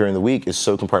run during the week is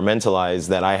so compartmentalized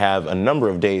that I have a number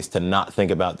of days to not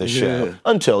think about this show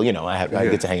until, you know, I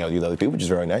get to hang out with other people, which is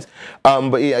very nice.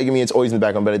 But yeah, I mean, it's always in the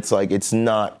background, but it's like, it's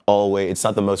not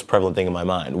the most prevalent thing in my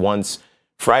mind. Once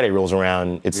Friday rolls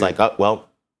around, it's like, oh, well,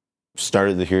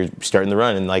 starting the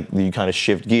run, and like you kind of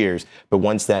shift gears. But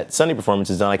once that Sunday performance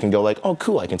is done, I can go like, oh,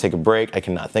 cool, I can take a break. I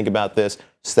can not think about this,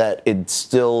 so that it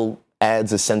still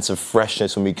adds a sense of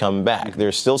freshness when we come back.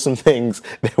 There's still some things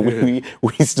that we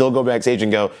still go backstage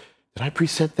and go, did I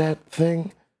preset that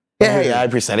thing? Yeah, I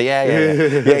preset it.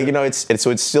 Yeah. You know,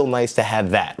 it's still nice to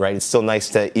have that, right? It's still nice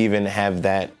to even have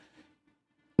that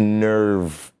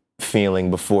nerve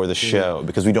feeling before the show,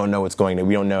 because we don't know we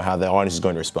don't know how the audience is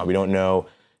going to respond. We don't know,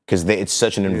 because it's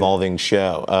such an involving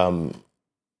show.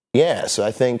 So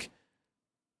I think,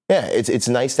 it's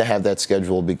nice to have that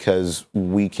schedule, because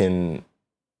we can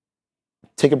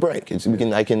take a break. I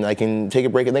can take a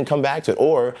break and then come back to it,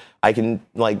 or I can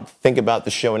like think about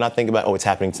the show and not think about, oh, it's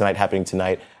happening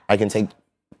tonight. I can think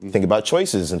about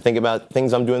choices and think about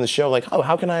things I'm doing in the show, like, oh,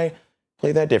 how can I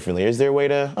play that differently? Is there a way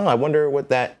to, I wonder what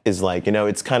that is like. You know,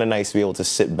 it's kind of nice to be able to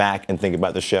sit back and think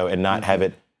about the show and not have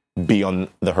it be on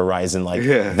the horizon like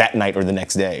that night or the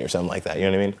next day or something like that. You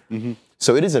know what I mean? Mm-hmm.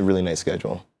 So it is a really nice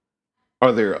schedule.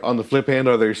 On the flip hand,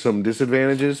 are there some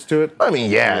disadvantages to it? I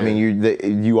mean, yeah. I mean,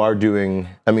 you are doing.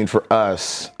 I mean, for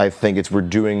us, I think we're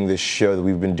doing this show that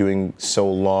we've been doing so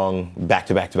long, back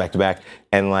to back to back to back,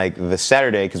 and like the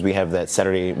Saturday, because we have that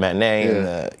Saturday matinee and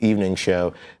the evening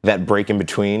show, that break in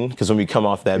between. Because when we come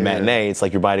off that matinee, it's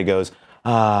like your body goes,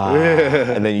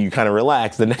 and then you kind of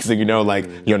relax. The next thing you know, like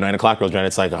 9 o'clock rolls around,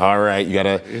 it's like, all right, you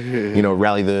gotta,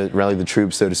 rally the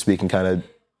troops, so to speak, and kind of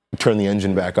turn the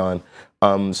engine back on.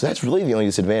 So that's really the only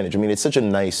disadvantage. I mean, it's such a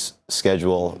nice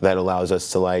schedule that allows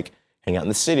us to like hang out in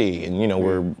the city, and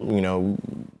we're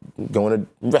going to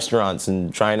restaurants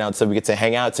and trying out stuff. We get to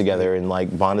hang out together and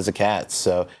like bond as a cast.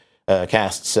 So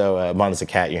bond as a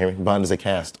cat. You hear me? Bond as a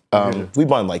cast. We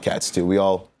bond like cats too. We're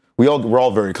all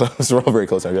very close. We're all very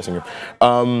close in our dressing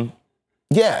room.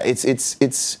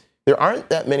 It's there aren't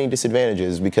that many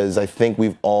disadvantages, because I think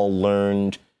we've all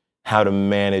learned how to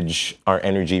manage our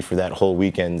energy for that whole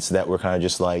weekend, so that we're kind of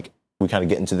just like, we kind of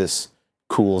get into this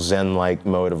cool Zen-like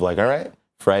mode of like, all right,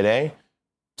 Friday,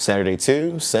 Saturday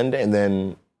too, Sunday, and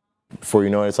then before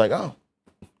you know it, it's like, oh,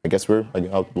 I guess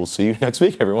we'll see you next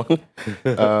week, everyone.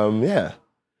 In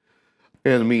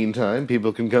the meantime,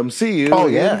 people can come see you. Oh,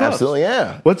 yeah, absolutely,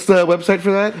 yeah. What's the website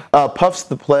for that?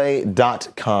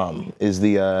 Puffstheplay.com is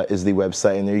the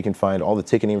website, and there you can find all the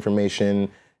ticketing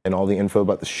information and all the info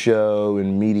about the show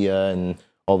and media and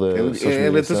all the social media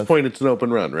and at stuff. This point, it's an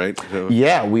open run, right? So.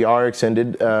 Yeah, we are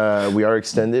extended. And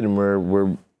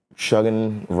we're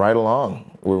chugging right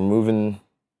along. We're moving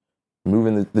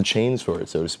the chains for it,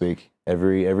 so to speak,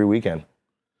 every weekend.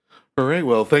 All right.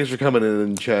 Well, thanks for coming in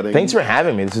and chatting. Thanks for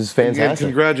having me. This is fantastic. And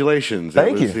congratulations.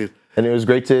 Thank you. And it was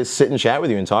great to sit and chat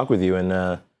with you and talk with you and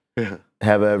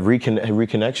have a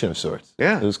reconnection of sorts.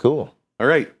 Yeah. It was cool. All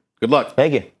right. Good luck.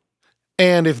 Thank you.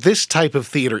 And if this type of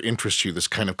theater interests you, this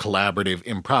kind of collaborative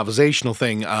improvisational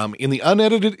thing, in the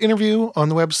unedited interview on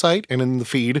the website and in the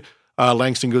feed,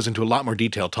 Langston goes into a lot more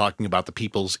detail talking about the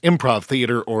People's Improv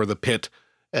Theater, or the Pit,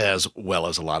 as well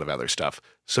as a lot of other stuff.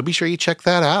 So be sure you check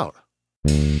that out.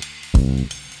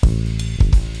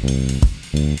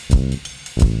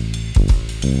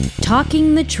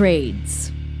 Talking the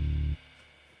Trades.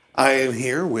 I am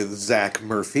here with Zach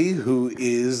Murphy, who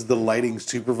is the lighting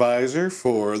supervisor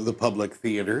for the Public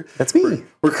Theater. That's me.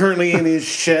 We're currently in his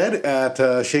shed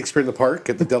at Shakespeare in the Park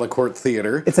at the Delacorte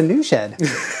Theater. It's a new shed.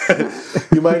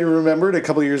 You might have remembered a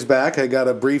couple years back, I got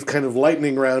a brief kind of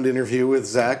lightning round interview with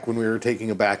Zach when we were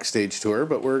taking a backstage tour,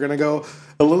 but we're going to go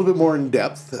a little bit more in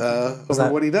depth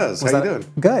over what he does. How you doing?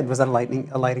 Good. Was that a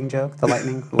lighting joke? The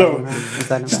lightning round? Was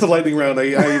that just the lightning round. I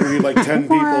interviewed like 10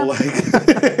 people.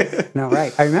 No,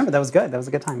 right. I remember. That was good. That was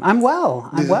a good time. I'm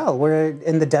well. We're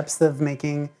in the depths of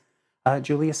making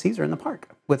Julius Caesar in the Park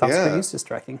with Oscar Eustis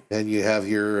directing. And you have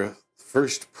your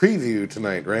first preview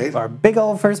tonight, right? Our big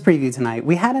old first preview tonight.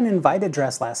 We had an invited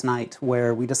dress last night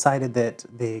where we decided that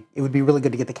it would be really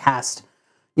good to get the cast,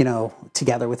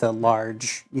 together with a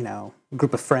large,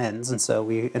 group of friends, and so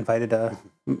we invited a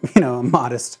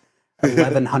modest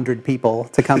 1,100 people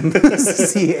to come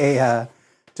see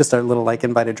just our little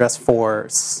invited dress for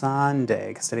Sunday,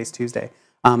 because today's Tuesday,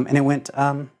 and it went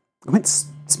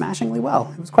smashingly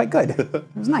well. It was quite good. It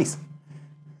was nice.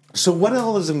 So what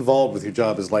all is involved with your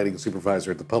job as lighting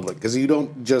supervisor at the Public? Because you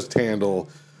don't just handle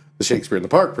the Shakespeare in the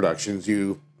Park productions,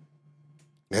 you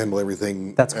handle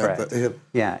everything. That's correct.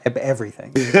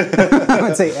 Everything. I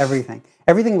would say everything.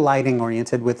 Everything lighting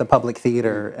oriented with the Public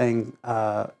Theater and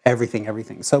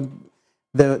everything. So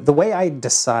the way I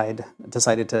decided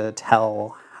to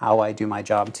tell how I do my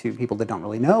job to people that don't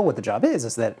really know what the job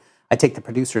is that I take the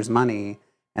producer's money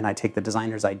and I take the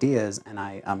designer's ideas and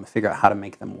I figure out how to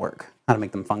make them work, how to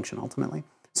make them function ultimately.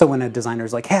 So when a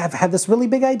designer's like, hey, I've had this really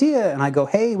big idea, and I go,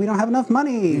 hey, we don't have enough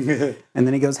money. And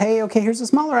then he goes, hey, okay, here's a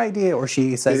smaller idea. Or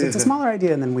she says, it's a smaller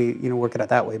idea. And then we, work it out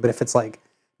that way. But if it's like,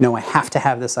 no, I have to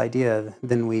have this idea,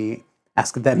 then we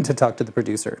ask them to talk to the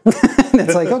producer. And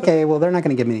it's like, okay, well, they're not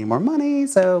going to give me any more money,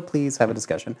 so please have a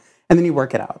discussion. And then you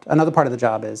work it out. Another part of the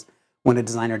job is when a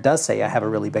designer does say, I have a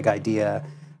really big idea,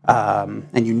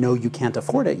 and you can't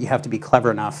afford it, you have to be clever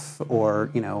enough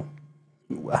or,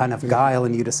 enough guile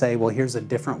in you to say, well, here's a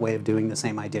different way of doing the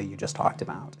same idea you just talked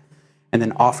about, and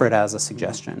then offer it as a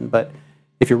suggestion. But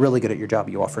if you're really good at your job,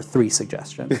 you offer 3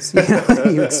 suggestions.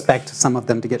 You expect some of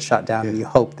them to get shot down, and you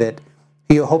hope that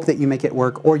you make it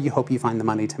work, or you hope you find the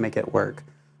money to make it work,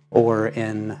 or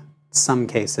in some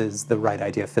cases, the right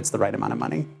idea fits the right amount of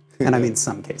money. And I mean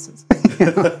some cases.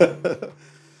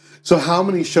 So how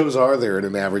many shows are there in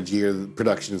an average year,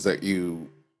 productions that you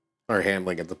are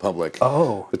handling at the Public?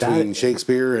 Oh, between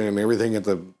Shakespeare and everything at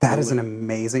the... That is an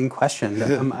amazing question.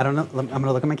 I don't know. I'm going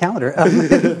to look at my calendar.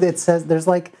 It says there's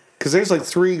like... Because there's like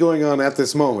 3 going on at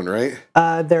this moment, right?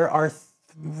 There are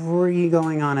 3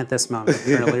 going on at this moment,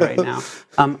 currently, right now.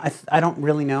 I don't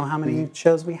really know how many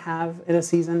shows we have in a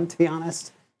season, to be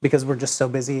honest, because we're just so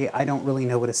busy. I don't really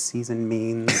know what a season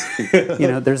means.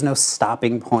 There's no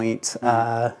stopping point.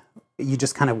 You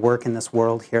just kind of work in this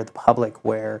world here at the Public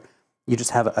where you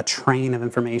just have a train of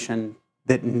information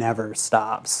that never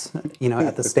stops.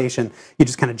 At the station, you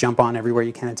just kind of jump on everywhere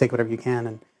you can and take whatever you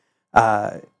can,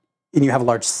 and you have a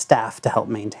large staff to help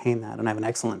maintain that, and I have an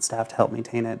excellent staff to help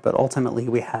maintain it. But ultimately,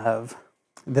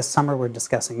 this summer we're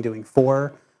discussing doing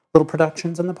 4 little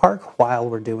productions in the park while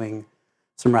we're doing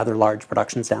some rather large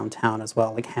productions downtown as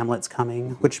well, like Hamlet's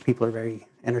coming, which people are very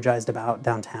energized about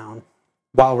downtown,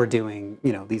 while we're doing,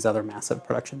 these other massive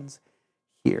productions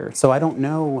here. So I don't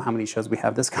know how many shows we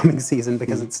have this coming season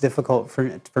because it's difficult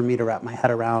for me to wrap my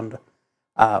head around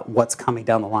what's coming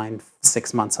down the line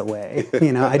 6 months away.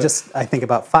 I think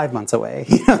about 5 months away.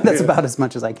 That's about as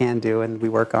much as I can do, and we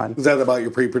work on. Is that about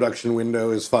your pre-production window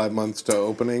is 5 months to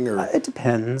opening, or? It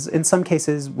depends. In some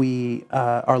cases, we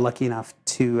are lucky enough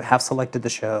to have selected the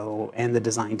show, and the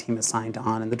design team is signed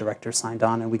on, and the director signed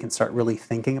on, and we can start really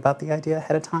thinking about the idea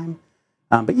ahead of time.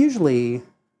 But usually,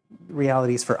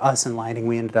 realities for us in lighting,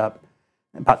 we ended up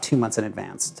about 2 months in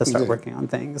advance to start working on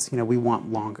things. We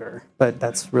want longer, but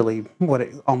that's really what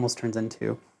it almost turns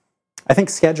into. I think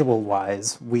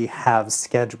schedule-wise, we have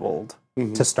scheduled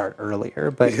to start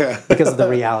earlier, but because of the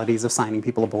realities of signing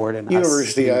people aboard and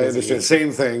University, I understand.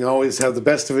 Same thing. Always have the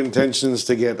best of intentions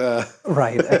to get...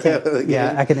 Right.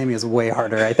 Academia is way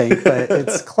harder, I think, but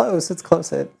it's close. It's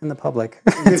close in the Public.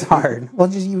 It's hard. Well,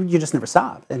 you just never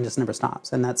stop, and just never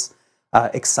stops, and that's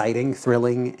exciting,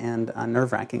 thrilling, and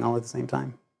nerve-wracking all at the same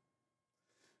time.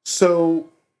 So,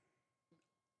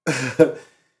 I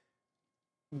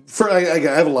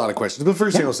have a lot of questions, but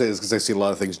first thing I'll say is, because I see a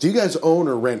lot of things, do you guys own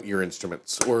or rent your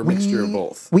instruments, or a mixture of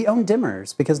both? We own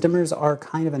dimmers, because dimmers are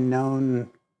kind of a known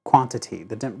quantity.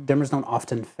 The dimmers don't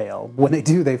often fail. When they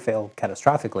do, they fail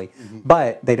catastrophically,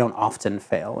 but they don't often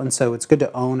fail. And so it's good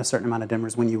to own a certain amount of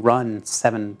dimmers when you run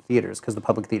 7 theaters, because the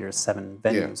Public Theater is 7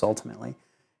 venues ultimately.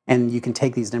 And you can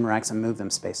take these dimmer racks and move them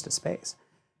space to space.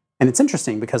 And it's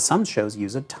interesting because some shows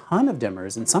use a ton of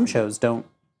dimmers, and some shows don't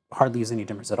hardly use any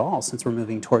dimmers at all, since we're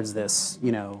moving towards this,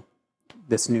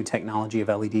 this new technology of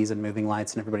LEDs and moving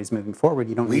lights, and everybody's moving forward.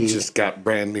 We just got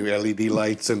brand new LED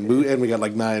lights, and we got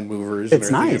like 9 movers. It's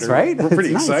nice, theater. Right? We're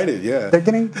pretty excited. Yeah, they're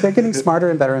getting smarter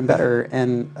and better and better.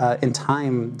 And in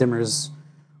time, dimmers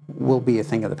will be a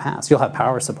thing of the past. You'll have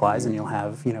power supplies, and you'll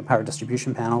have power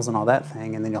distribution panels and all that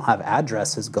thing, and then you'll have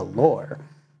addresses galore.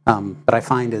 But I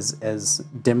find as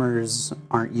dimmers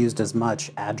aren't used as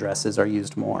much, addresses are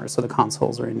used more. So the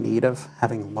consoles are in need of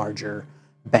having larger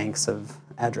banks of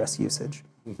address usage.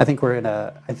 I think we're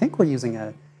using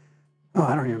I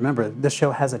don't even remember. This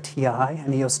show has an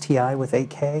EOS TI with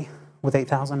 8K, with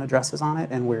 8,000 addresses on it,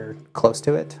 and we're close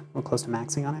to it. We're close to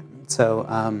maxing on it.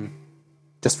 So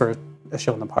just for a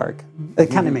show in the park, it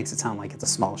kind of makes it sound like it's a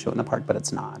small show in the park, but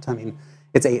it's not. I mean,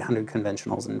 it's 800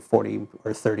 conventionals and 40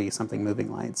 or 30 something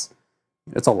moving lights.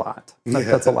 It's a lot.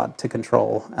 That's a lot to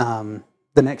control.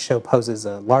 The next show poses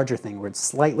a larger thing where it's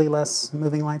slightly less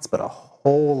moving lights, but a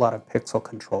whole lot of pixel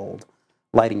controlled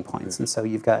lighting points. And so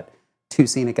you've got 2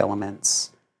 scenic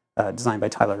elements designed by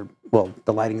Tyler. Well,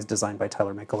 the lighting is designed by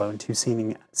Tyler Michelot, and 2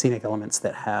 scenic elements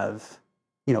that have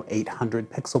 800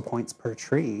 pixel points per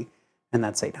tree. And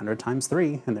that's 800 times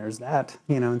 3, and there's that,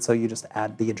 and so you just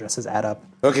add, the addresses add up.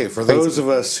 Okay, for those of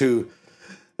us who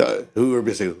are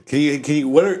busy, can you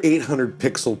what are 800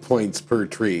 pixel points per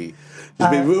tree?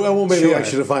 Maybe I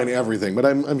should define everything, but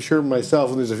I'm sure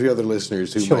myself and there's a few other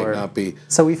listeners who might not be.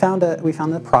 So we found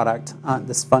a product,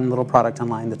 this fun little product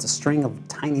online that's a string of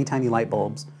tiny, tiny light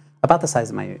bulbs, about the size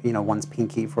of my, one's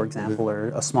pinky, for example, or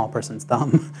a small person's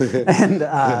thumb.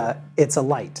 And it's a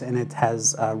light, and it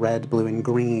has red, blue, and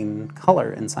green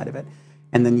color inside of it.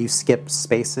 And then you skip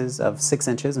spaces of 6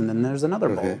 inches, and then there's another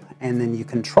bulb. And then you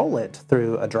control it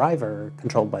through a driver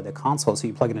controlled by the console. So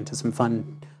you plug it into some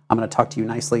fun, I'm going to talk to you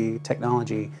nicely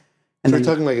technology. And so we're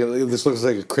talking this looks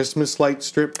like a Christmas light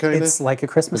strip, kind of? It's like a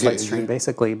Christmas light string,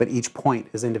 basically, but each point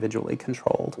is individually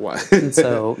controlled. Wow. And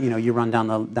so, you run down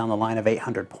the line of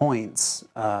 800 points,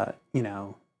 and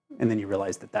then you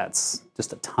realize that that's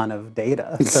just a ton of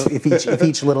data. So if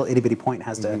each little itty bitty point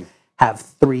has to have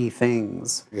 3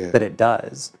 things that it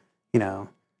does, what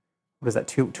is that,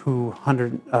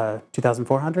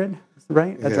 2,400,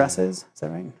 right? Addresses, is that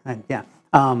right? Yeah.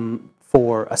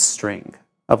 For a string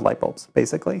of light bulbs,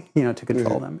 basically, to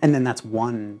control them. And then that's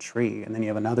one tree, and then you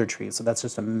have another tree. So that's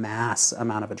just a mass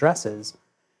amount of addresses.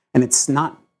 And it's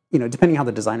not, depending how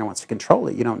the designer wants to control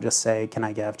it, you don't just say, can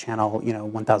I have channel,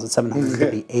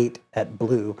 1,758 at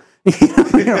blue,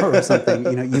 or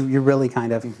something. You really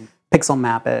kind of pixel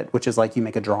map it, which is like you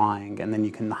make a drawing, and then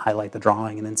you can highlight the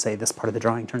drawing and then say this part of the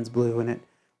drawing turns blue, and it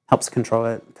helps control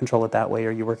it that way,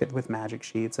 or you work it with magic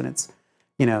sheets, and it's,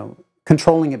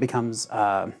 controlling it becomes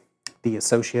the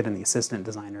associate and the assistant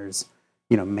designer's,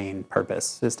 main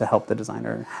purpose is to help the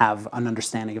designer have an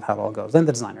understanding of how it all goes. And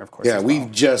the designer, of course. Yeah,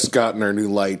 we've just gotten our new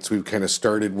lights. We've kind of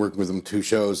started working with them 2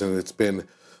 shows, and it's been,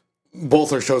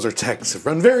 both our shows are techs have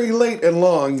run very late and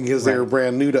long because they're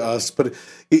brand new to us. But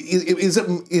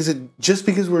is it just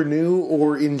because we're new,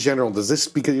 or in general, does this,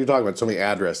 because you're talking about so many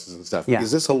addresses and stuff,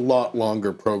 is this a lot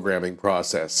longer programming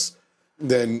process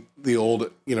than the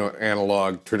old,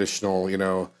 analog, traditional,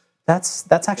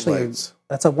 That's actually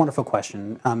that's a wonderful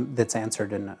question that's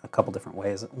answered in a couple different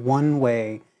ways. One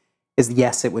way is,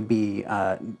 yes, it would be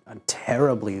a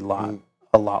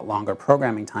lot longer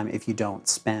programming time if you don't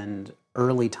spend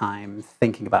early time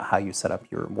thinking about how you set up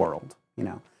your world.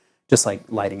 Just like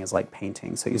lighting is like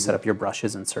painting, so you set up your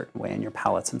brushes in a certain way and your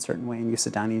palettes in a certain way, and you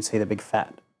sit down and you say the big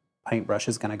fat paintbrush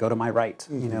is going to go to my right,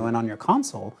 and on your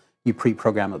console, you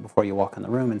pre-program it before you walk in the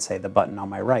room and say the button on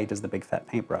my right is the big fat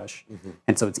paintbrush.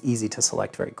 And so it's easy to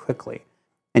select very quickly.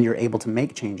 And you're able to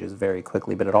make changes very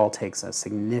quickly, but it all takes a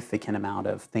significant amount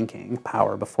of thinking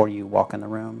power before you walk in the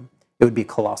room. It would be a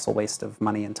colossal waste of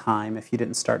money and time if you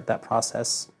didn't start that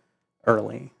process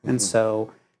early. And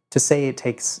so to say it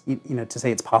takes, to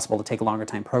say it's possible to take a longer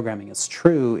time programming is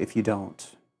true if you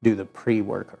don't do the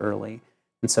pre-work early.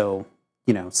 And so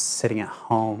sitting at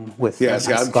home with a nice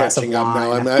I'm glass catching of up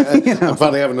wine. now. I'm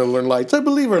finally having to learn lights. I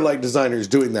believe our light designer is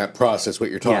doing that process, what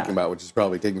you're talking about, which is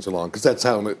probably taking so long, because that's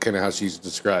how she's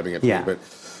describing it to me. But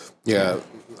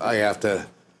I have to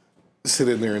sit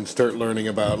in there and start learning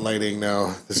about lighting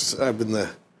now. I've been the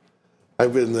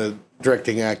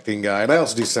directing, acting guy, and I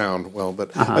also do sound well.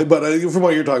 But from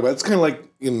what you're talking about, it's kind of like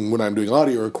when I'm doing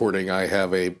audio recording, I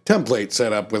have a template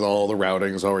set up with all the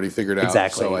routings already figured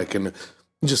out, so I can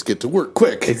just get to work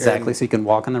quick. Exactly. So you can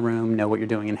walk in the room, know what you're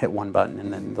doing, and hit one button,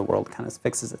 and then the world kind of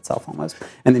fixes itself almost.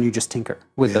 And then you just tinker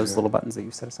with those little buttons that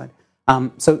you set aside.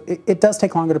 So it does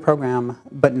take longer to program,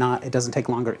 but it doesn't take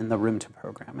longer in the room to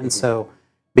program. And so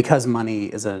because money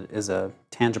is a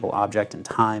tangible object and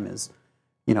time is,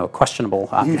 a questionable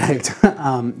object,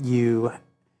 you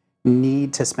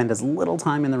need to spend as little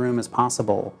time in the room as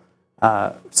possible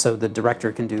so the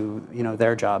director can do,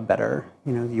 their job better.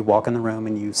 You walk in the room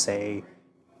and you say,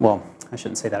 well, I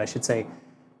shouldn't say that. I should say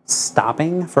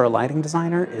stopping for a lighting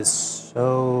designer is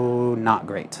so not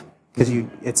great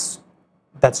because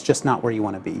that's just not where you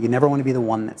want to be. You never want to be the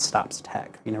one that stops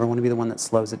tech. You never want to be the one that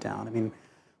slows it down. I mean,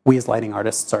 we as lighting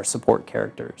artists are support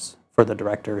characters for the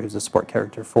director, who's a support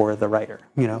character for the writer.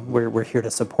 We're here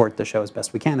to support the show as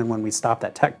best we can. And when we stop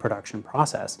that tech production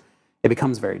process, it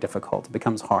becomes very difficult. It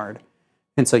becomes hard.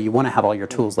 And so you want to have all your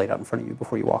tools laid out in front of you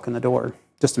before you walk in the door,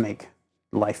 just to make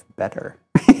life better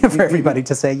for everybody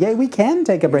to say, yay, we can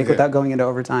take a break without going into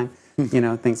overtime,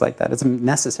 things like that. It's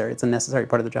necessary. It's a necessary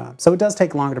part of the job. So it does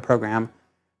take longer to program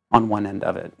on one end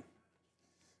of it.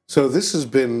 So this has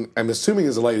been, I'm assuming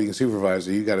as a lighting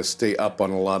supervisor, you got to stay up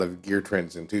on a lot of gear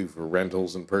trends and too for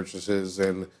rentals and purchases.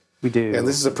 And we do. And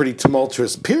this is a pretty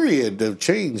tumultuous period of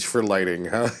change for lighting,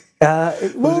 huh?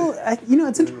 Well,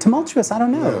 it's tumultuous. I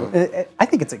don't know. I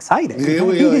think it's exciting.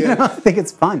 Yeah. I think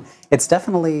it's fun. It's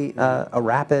definitely a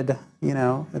rapid.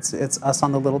 It's us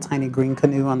on the little tiny green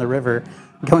canoe on the river,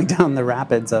 going down the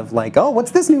rapids of like, oh,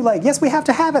 what's this new lake? Yes, we have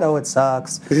to have it. Oh, it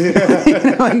sucks.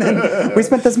 And then we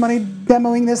spent this money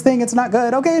demoing this thing. It's not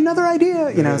good. Okay, another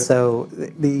idea. So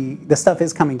the stuff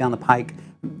is coming down the pike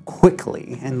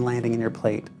quickly and landing in your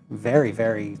plate very,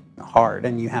 very hard,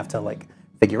 and you have to like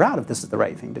figure out if this is the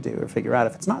right thing to do or figure out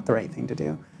if it's not the right thing to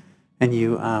do. And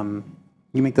you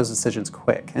make those decisions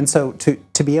quick. And so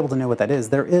to be able to know what that is,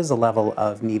 there is a level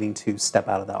of needing to step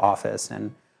out of the office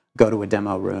and go to a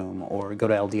demo room or go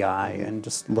to LDI and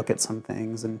just look at some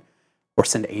things or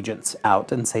send agents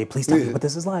out and say, please tell me what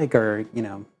this is like. Or,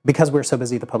 because we're so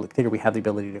busy at the Public Theater, we have the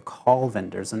ability to call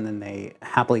vendors and then they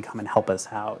happily come and help us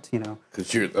out,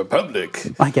 Because you're the public.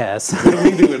 I guess. What do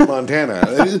we do in Montana?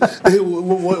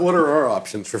 What are our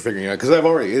options for figuring out? Because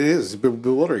it is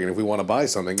bewildering. And if we want to buy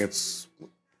something,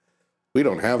 we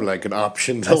don't have like an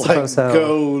option to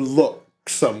go look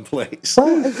someplace.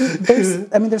 Well,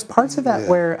 there's parts of that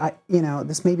where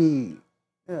this may be,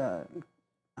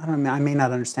 I don't know, I may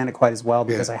not understand it quite as well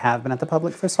because I have been at the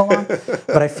Public for so long,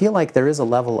 but I feel like there is a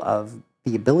level of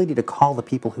the ability to call the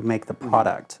people who make the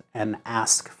product and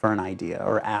ask for an idea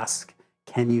or ask,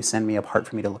 can you send me a part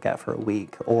for me to look at for a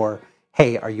week? Or,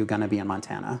 hey, are you going to be in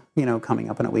Montana, coming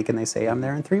up in a week? And they say, I'm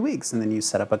there in 3 weeks. And then you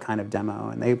set up a kind of demo.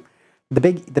 And the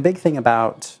big thing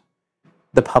about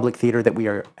the Public Theater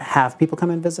that have people come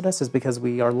and visit us is because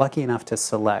we are lucky enough to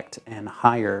select and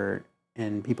hire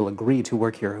and people agree to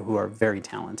work here who are very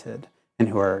talented and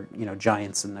who are,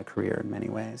 giants in the career in many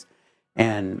ways.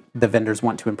 And the vendors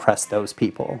want to impress those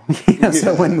people.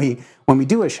 So when we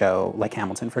do a show like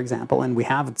Hamilton, for example, and we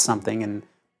have something and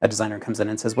a designer comes in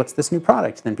and says, what's this new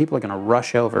product? Then people are going to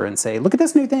rush over and say, look at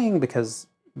this new thing, because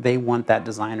they want that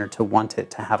designer to want it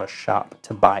to have a shop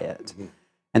to buy it.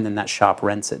 And then that shop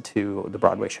rents it to the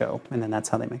Broadway show. And then that's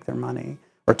how they make their money,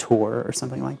 or tour or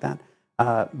something like that.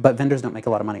 But vendors don't make a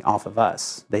lot of money off of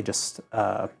us. They just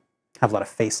have a lot of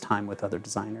face time with other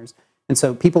designers. And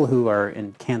so people who are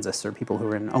in Kansas or people who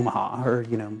are in Omaha or,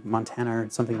 Montana or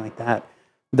something like that,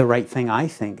 the right thing I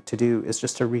think to do is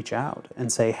just to reach out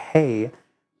and say, hey,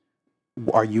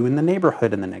 are you in the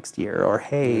neighborhood in the next year? Or,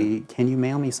 hey, can you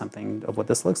mail me something of what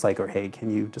this looks like? Or, hey,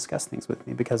 can you discuss things with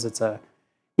me? Because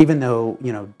even though,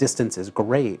 distance is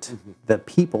great, the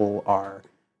people are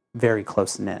very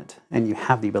close-knit, and you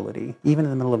have the ability, even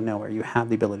in the middle of nowhere, you have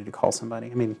the ability to call somebody.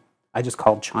 I mean, I just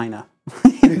called China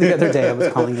the other day. I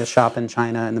was calling a shop in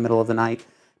China in the middle of the night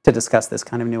to discuss this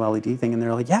kind of new LED thing, and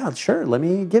they're like, yeah, sure, let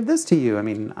me give this to you. I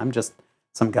mean, I'm just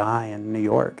some guy in New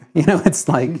York. It's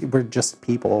like we're just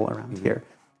people around here,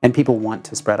 and people want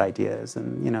to spread ideas,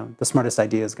 and, the smartest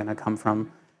idea is going to come from,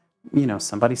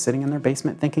 somebody sitting in their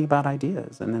basement thinking about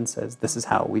ideas and then says, this is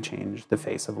how we change the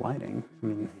face of lighting. I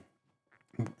mean,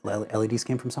 LEDs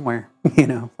came from somewhere,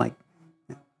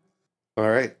 All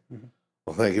right.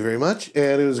 Well, thank you very much.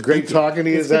 And it was great talking to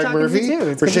you, Zach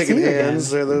Murphy, for shaking hands.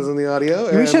 Those in the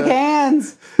audio. We shook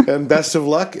hands. And best of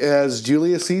luck as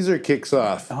Julius Caesar kicks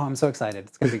off. Oh, I'm so excited.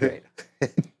 It's going to be great.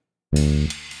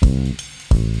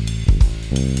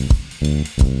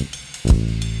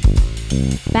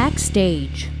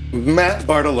 Backstage. Matt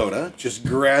Bartolota just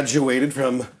graduated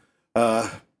from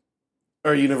our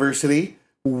university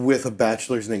with a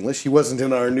bachelor's in English. He wasn't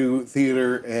in our new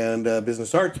theater and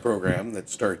business arts program that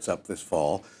starts up this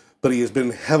fall, but he has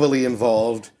been heavily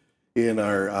involved in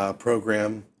our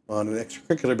program on an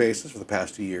extracurricular basis for the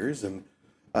past 2 years. And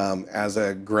as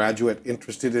a graduate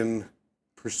interested in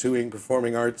pursuing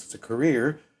performing arts as a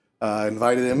career,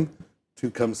 invited him to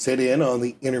come sit in on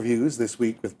the interviews this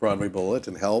week with Broadway Bullet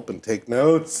and help and take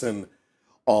notes and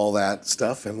all that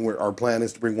stuff. And our plan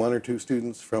is to bring 1 or 2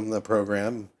 students from the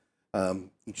program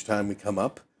each time we come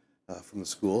up from the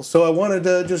school. So I wanted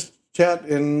to just chat,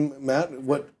 and Matt,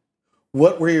 what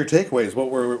were your takeaways?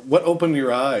 What opened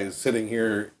your eyes sitting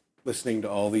here listening to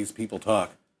all these people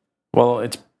talk? Well,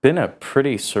 it's been a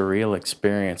pretty surreal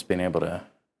experience being able to,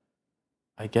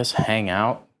 I guess, hang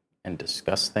out and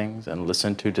discuss things and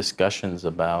listen to discussions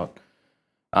about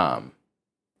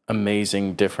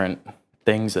amazing different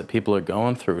things that people are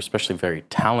going through, especially very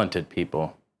talented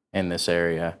people in this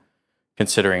area.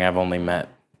 Considering I've only met,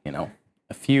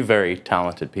 a few very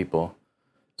talented people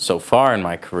so far in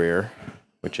my career,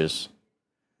 which is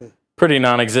pretty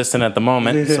non-existent at the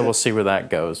moment, so we'll see where that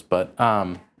goes. But,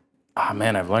 man,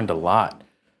 I've learned a lot.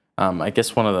 I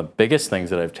guess one of the biggest things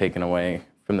that I've taken away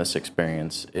from this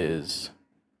experience is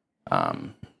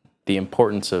the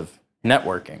importance of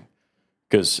networking.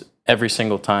 Because every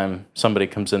single time somebody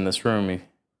comes in this room,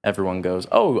 everyone goes,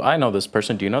 oh, I know this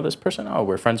person. Do you know this person? Oh,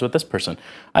 we're friends with this person.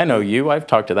 I know you. I've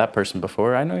talked to that person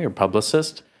before. I know you're a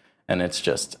publicist. And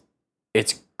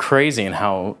it's crazy in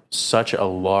how such a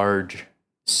large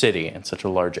city and such a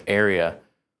large area,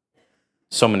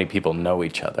 so many people know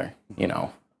each other, you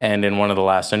know. And in one of the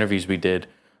last interviews we did,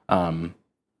 one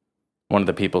of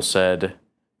the people said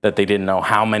that they didn't know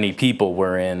how many people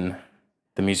were in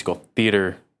the musical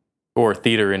theater or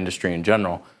theater industry in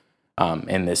general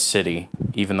in this city,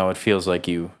 even though it feels like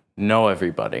you know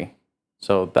everybody.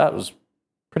 So that was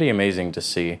pretty amazing to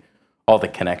see all the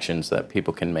connections that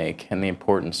people can make and the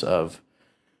importance of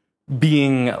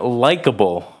being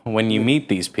likable when you meet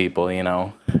these people, you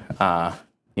know.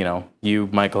 You,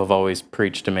 Michael, have always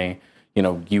preached to me, you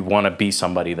know, you want to be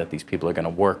somebody that these people are going to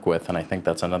work with. And I think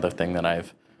that's another thing that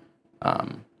I've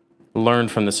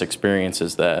learned from this experience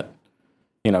is that,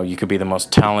 you know, you could be the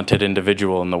most talented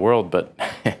individual in the world, but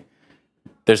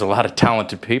there's a lot of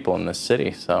talented people in this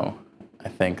city. So I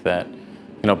think that,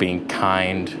 you know, being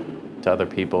kind to other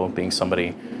people, being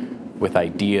somebody with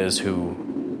ideas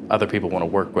who other people want to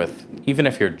work with, even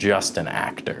if you're just an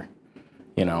actor,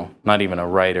 you know, not even a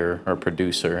writer or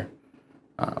producer,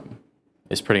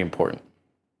 is pretty important.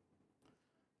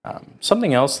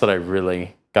 Something else that I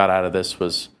really got out of this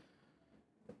was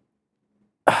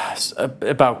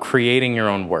about creating your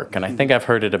own work. And I think I've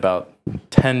heard it about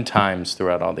 10 times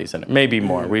throughout all these, maybe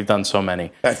more. We've done so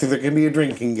many. I think there can be a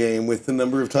drinking game with the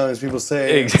number of times people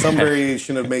say some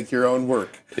variation of make your own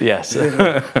work. Yes.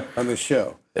 On this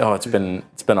show. Oh, it's been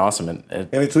awesome. And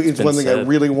it's one thing I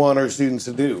really want our students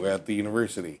to do at the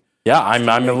university. Yeah, I'm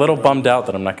a little bummed out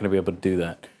that I'm not going to be able to do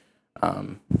that.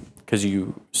 Because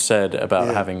you said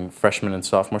about having freshmen and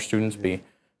sophomore students be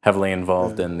heavily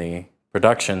involved in the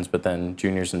productions, but then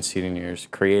juniors and seniors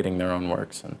creating their own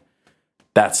works. And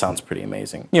that sounds pretty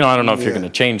amazing. You know, I don't know if you're going to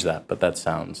change that, but that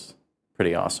sounds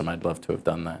pretty awesome. I'd love to have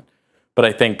done that. But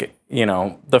I think, you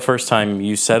know, the first time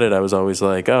you said it, I was always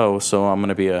like, oh, so I'm going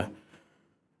to be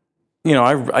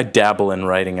I dabble in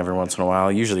writing every once in a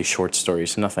while, usually short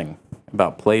stories, nothing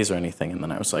about plays or anything. And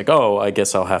then I was like, oh, I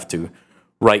guess I'll have to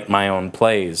write my own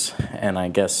plays. And I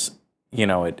guess, you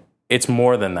know, it's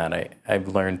more than that. I've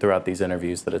learned throughout these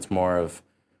interviews that it's more of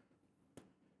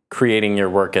creating your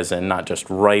work as in not just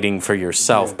writing for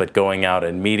yourself, but going out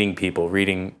and meeting people,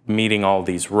 meeting all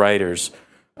these writers,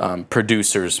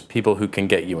 producers, people who can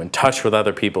get you in touch with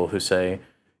other people who say,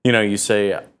 you know, you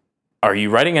say, are you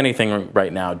writing anything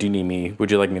right now? Do you need me? Would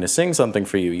you like me to sing something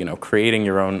for you? You know, creating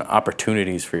your own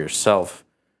opportunities for yourself,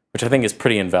 which I think is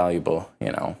pretty invaluable.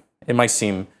 You know, it might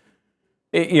seem,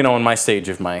 you know, in my stage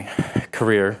of my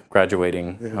career,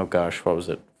 graduating, oh gosh, what was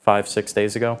it, 5-6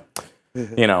 days ago?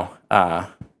 You know,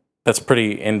 that's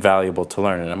pretty invaluable to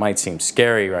learn. And it might seem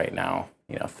scary right now,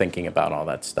 you know, thinking about all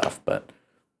that stuff. But,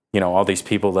 you know, all these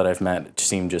people that I've met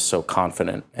seem just so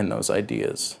confident in those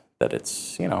ideas that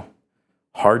it's, you know,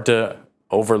 hard to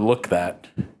overlook that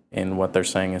in what they're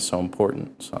saying is so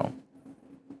important. So,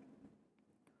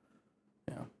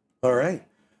 yeah. All right.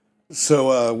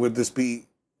 So would this be,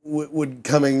 would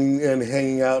coming and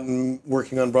hanging out and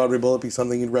working on Broadway Bullet be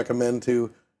something you'd recommend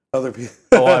to other people?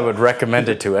 Oh, I would recommend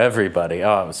it to everybody.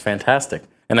 Oh, it was fantastic.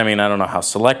 And I mean, I don't know how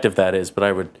selective that is, but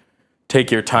I would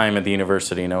take your time at the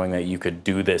university knowing that you could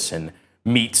do this and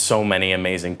meet so many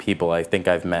amazing people. I think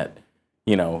I've met,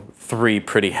 you know, 3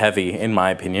 pretty heavy, in my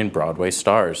opinion, Broadway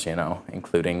stars, you know,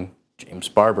 including James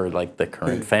Barber, like the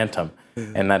current Phantom.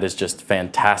 And that is just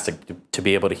fantastic to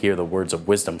be able to hear the words of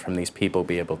wisdom from these people,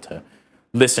 be able to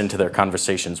listen to their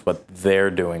conversations, what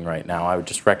they're doing right now. I would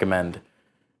just recommend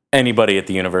anybody at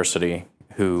the university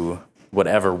who would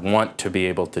ever want to be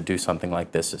able to do something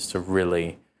like this is to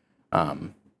really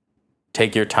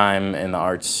take your time in the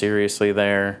arts seriously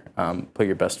there, put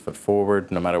your best foot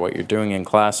forward no matter what you're doing in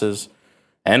classes.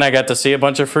 And I got to see a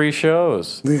bunch of free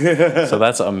shows. So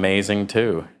that's amazing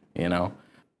too, you know.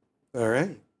 All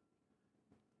right.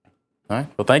 All right.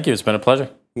 Well, thank you. It's been a pleasure.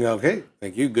 Okay.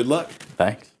 Thank you. Good luck.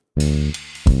 Thanks.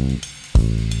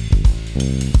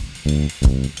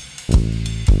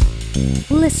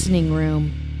 Listening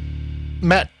Room.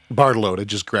 Matt Bartolota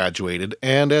just graduated,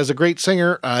 and as a great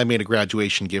singer, I made a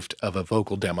graduation gift of a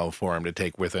vocal demo for him to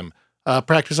take with him.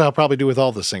 Practice I'll probably do with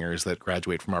all the singers that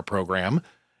graduate from our program.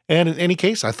 And in any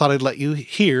case, I thought I'd let you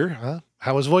hear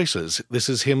how his voice is. This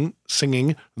is him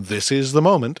singing This Is the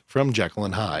Moment from Jekyll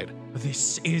and Hyde.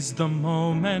 This is the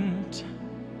moment.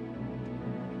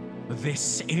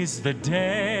 This is the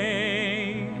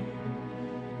day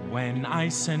when I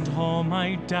send all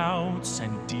my doubts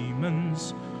and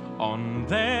demons on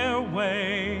their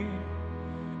way.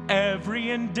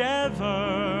 Every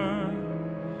endeavor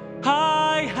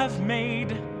I have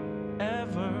made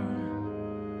ever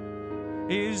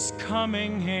is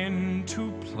coming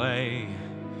into play,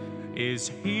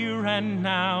 is here and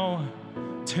now,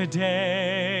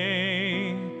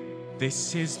 today.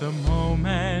 This is the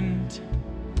moment,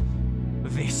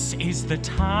 this is the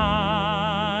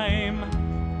time,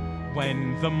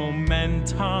 when the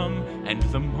momentum and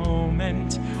the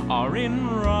moment are in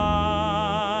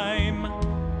rhyme.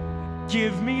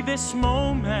 Give me this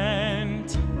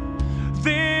moment,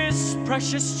 this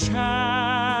precious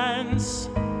chance.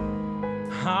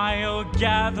 I'll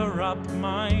gather up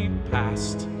my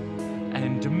past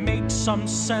and make some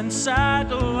sense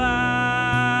at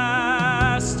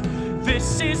last.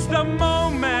 This is the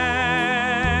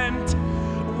moment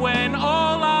when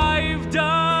all I've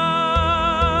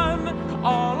done,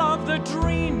 all of the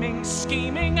dreaming,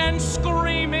 scheming, and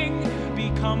screaming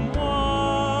become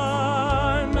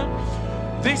one.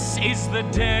 This is the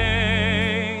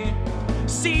day.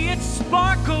 See it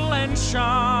sparkle and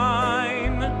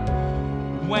shine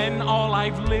when all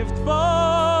I've lived for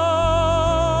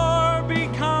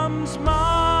becomes mine.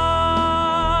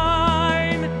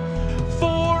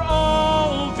 For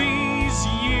all these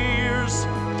years,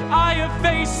 I have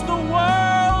faced the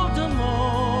world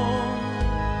alone,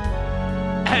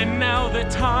 and now the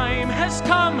time has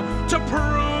come to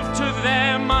prove to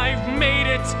them I've made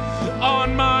it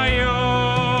on my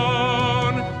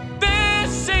own.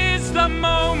 This is the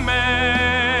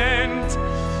moment,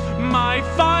 my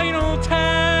final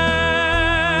test.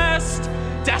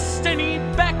 Destiny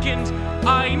beckoned,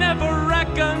 I never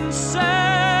reckoned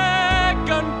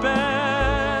second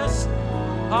best.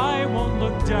 I won't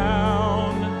look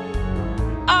down,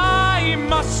 I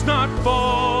must not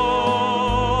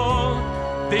fall.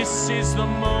 This is the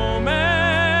moment,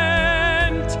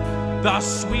 the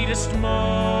sweetest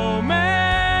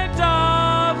moment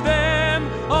of them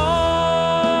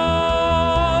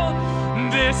all.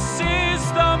 This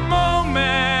is the moment,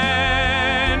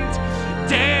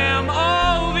 damn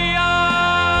all the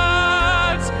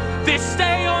odds. This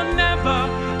day or never,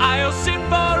 I'll sit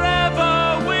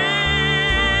forever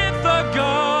with the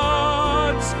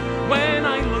gods. When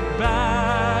I look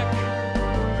back,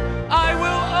 I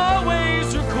will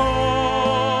always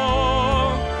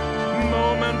recall,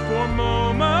 moment for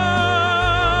moment,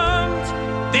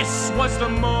 this was the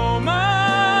moment,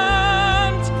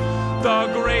 the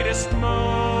greatest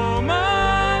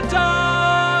moment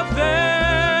of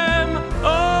them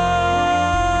all.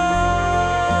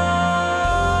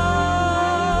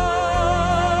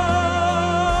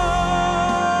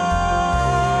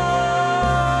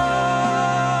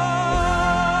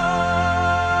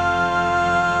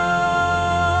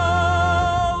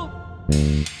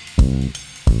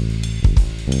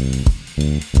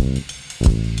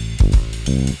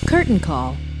 Curtain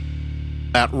Call.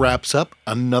 That wraps up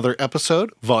another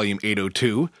episode, Volume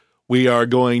 802. We are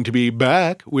going to be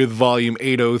back with Volume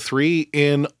 803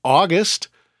 in August.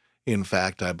 In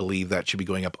fact, I believe that should be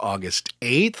going up August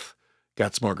 8th.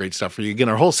 Got some more great stuff for you. Again,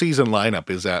 our whole season lineup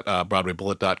is at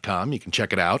BroadwayBullet.com. You can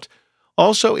check it out.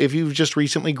 Also, if you've just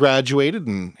recently graduated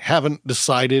and haven't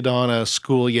decided on a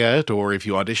school yet, or if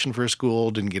you auditioned for a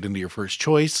school, didn't get into your first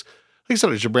choice, like I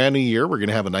said, it's a brand new year. We're going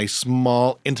to have a nice,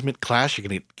 small, intimate class. You're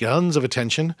going to get tons of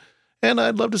attention, and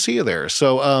I'd love to see you there.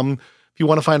 So if you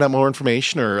want to find out more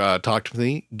information or talk to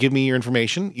me, give me your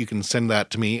information. You can send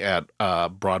that to me at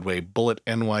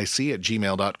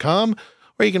BroadwayBulletNYC@gmail.com,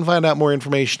 or you can find out more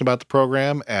information about the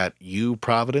program at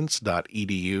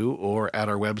uprovidence.edu or at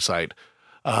our website.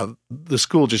 The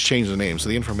school just changed the name, so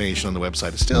the information on the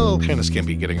website is still kind of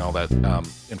skimpy getting all that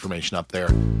information up there.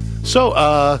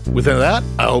 So within that,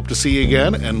 I hope to see you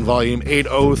again in Volume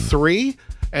 803,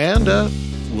 and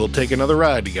we'll take another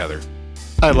ride together.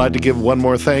 I'd like to give one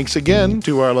more thanks again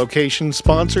to our location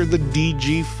sponsor, the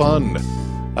DG Fund.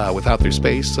 Without their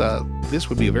space, this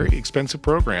would be a very expensive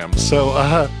program.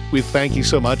 So we thank you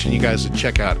so much, and you guys should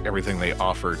check out everything they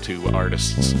offer to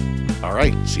artists. All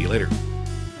right, see you later.